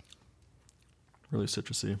really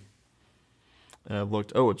citrusy. And I've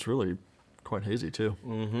looked, it's really quite hazy too.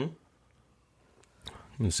 I'm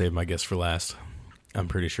going to save my guess for last. I'm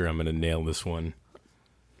pretty sure I'm going to nail this one.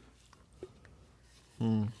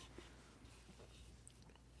 I'm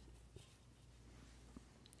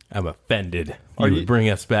offended. You would bring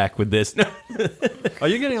us back with this. Are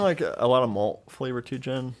you getting like a lot of malt flavor too,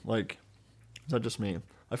 Jen? Like, is that just me?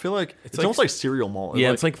 I feel like it's like- almost like cereal malt.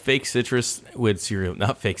 Yeah, it's like fake citrus with cereal.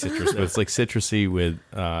 Not fake citrus, but it's like citrusy with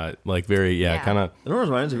like very, Yeah. kind of It almost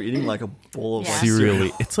reminds me of eating like a bowl of Yeah. like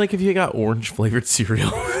cereal-y. It's like if you got orange flavored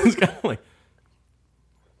cereal. It's kind of like...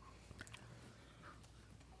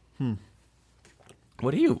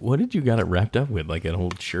 What did you got it wrapped up with? Like an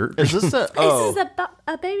old shirt? Is this a This is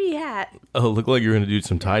a baby hat. Oh, look like you're going to do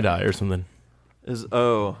some tie-dye or something. I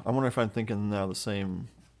wonder if I'm thinking now the same.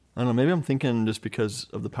 I don't know, maybe I'm thinking just because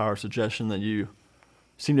of the power of suggestion that you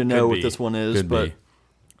seem to know Could what be. this one is, Could but be.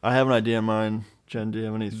 I have an idea in mind. Jen, do you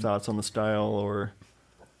have any thoughts on the style, or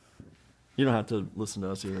you don't have to listen to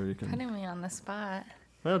us either. You can. Putting me on the spot.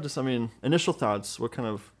 Well, just initial thoughts. What kind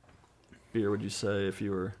of beer would you say if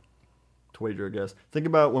you were to wager a guess? Think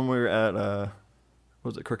about when we were at what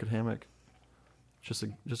was it, Crooked Hammock? Just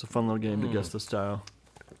a fun little game to guess the style.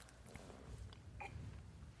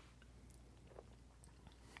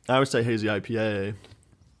 I would say hazy IPA.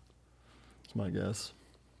 That's my guess.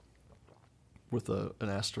 With an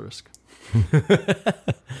asterisk.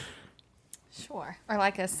 Sure. Or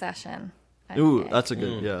like a session. Ooh, IPA. that's a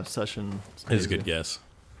good session. It's a good guess.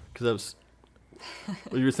 Because that was.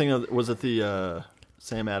 You were thinking of, was it the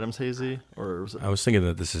Sam Adams hazy, or was it? I was thinking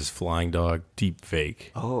that this is Flying Dog Deep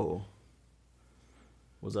Fake. Oh.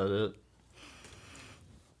 Was that it?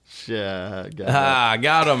 Yeah, got it. Ah,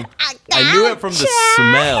 got him. I knew it from the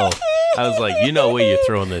smell. I was like, you know what, you're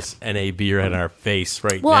throwing this NA beer in our face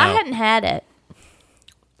right Well, now. I hadn't had it.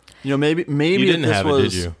 You know, maybe You if didn't this have it,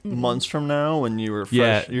 was did you? months from now when you were fresh.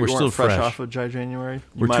 Yeah, you we're weren't still fresh fresh. off of dry January. You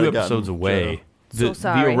We're might 2 have gotten episodes away. Joe. The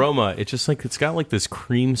sorry. aroma, it's just like, it's got like this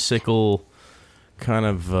creamsicle kind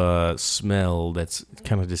of smell that's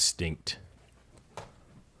kind of distinct.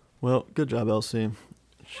 Well, good job, Elsie.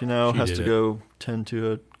 She now She has did to it. go tend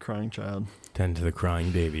to a crying child. Tend to the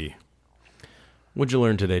crying baby. What'd you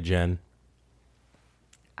learn today, Jen?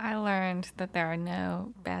 I learned that there are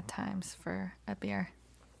no bad times for a beer.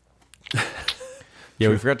 Yeah,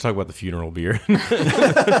 we forgot to talk about the funeral beer.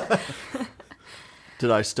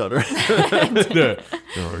 Did I stutter? There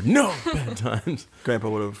are no bad times. Grandpa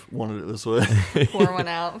would have wanted it this way. Pour one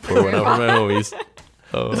out. Pour one out for my homies.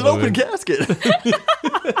 Oh, It's an open casket.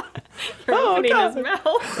 You're opening his mouth.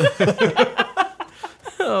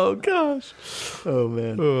 Oh gosh. Oh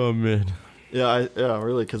man. Oh, man. Yeah,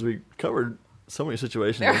 really, because we covered so many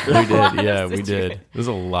situations. We did. Yeah, we did. There's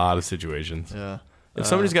a lot of situations. Yeah. If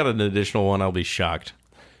somebody's got an additional one, I'll be shocked.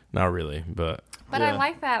 Not really, but... But I Yeah.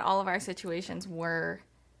 like that all of our situations were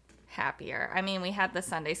happier. I mean, we had the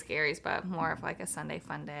Sunday scaries, but more of like a Sunday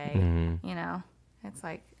fun day. Mm-hmm. You know, it's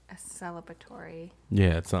like a celebratory.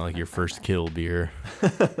 Yeah, it's not like your first kill beer.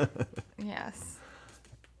 Yes.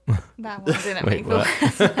 That one didn't Wait, make the what?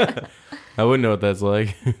 list. I wouldn't know what that's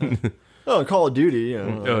like. Oh, Call of Duty. You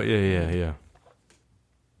know, Oh, yeah.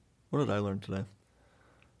 What did I learn today?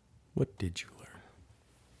 What did you learn?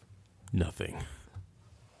 Nothing.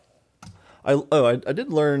 I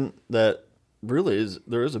did learn that really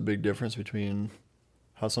there is a big difference between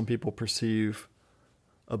how some people perceive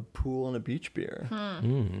a pool and a beach beer.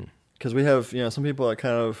 Because we have some people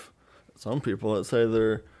that say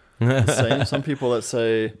they're the same. Some people that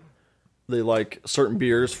say they like certain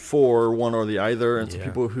beers for one or the other, and some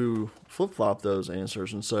people who flip flop those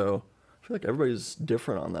answers. And so I feel like everybody's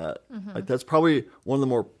different on that. Like that's probably one of the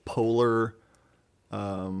more polar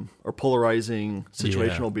or polarizing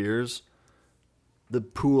situational beers. The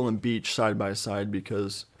pool and beach side by side,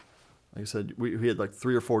 because like I said, we had like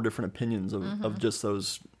 3 or 4 different opinions of just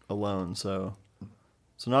those alone. So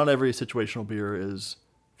not every situational beer is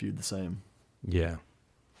viewed the same. Yeah.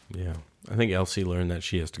 I think Elsie learned that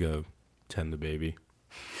she has to go tend the baby.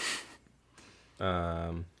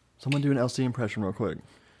 Someone do an LC impression real quick.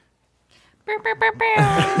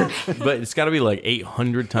 But it's got to be like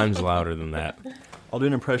 800 times louder than that. I'll do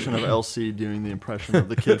an impression of LC doing the impression of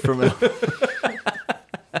the kid from Elf.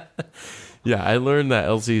 Yeah, I learned that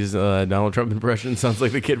Elsie's Donald Trump impression sounds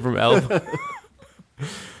like the kid from Elf.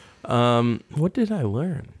 What did I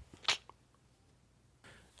learn?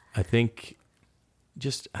 I think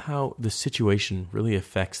just how the situation really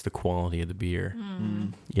affects the quality of the beer.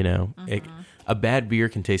 You know, a bad beer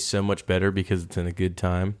can taste so much better because it's in a good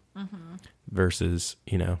time versus,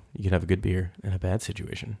 you can have a good beer in a bad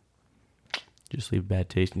situation. Just leave a bad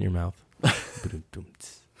taste in your mouth.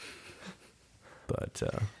 But,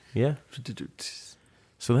 yeah.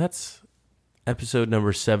 So that's episode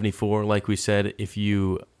number 74. Like we said, if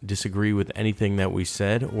you disagree with anything that we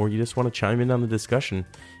said or you just want to chime in on the discussion,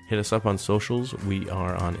 hit us up on socials. We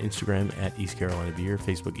are on Instagram at East Carolina Beer,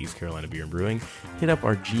 Facebook East Carolina Beer and Brewing. Hit up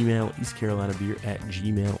our Gmail,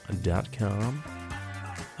 eastcarolinabeer@gmail.com.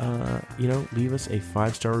 Leave us a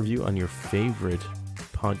 5-star review on your favorite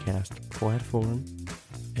podcast platform,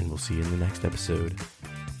 and we'll see you in the next episode.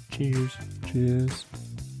 Cheers. Cheers.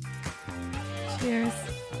 Cheers.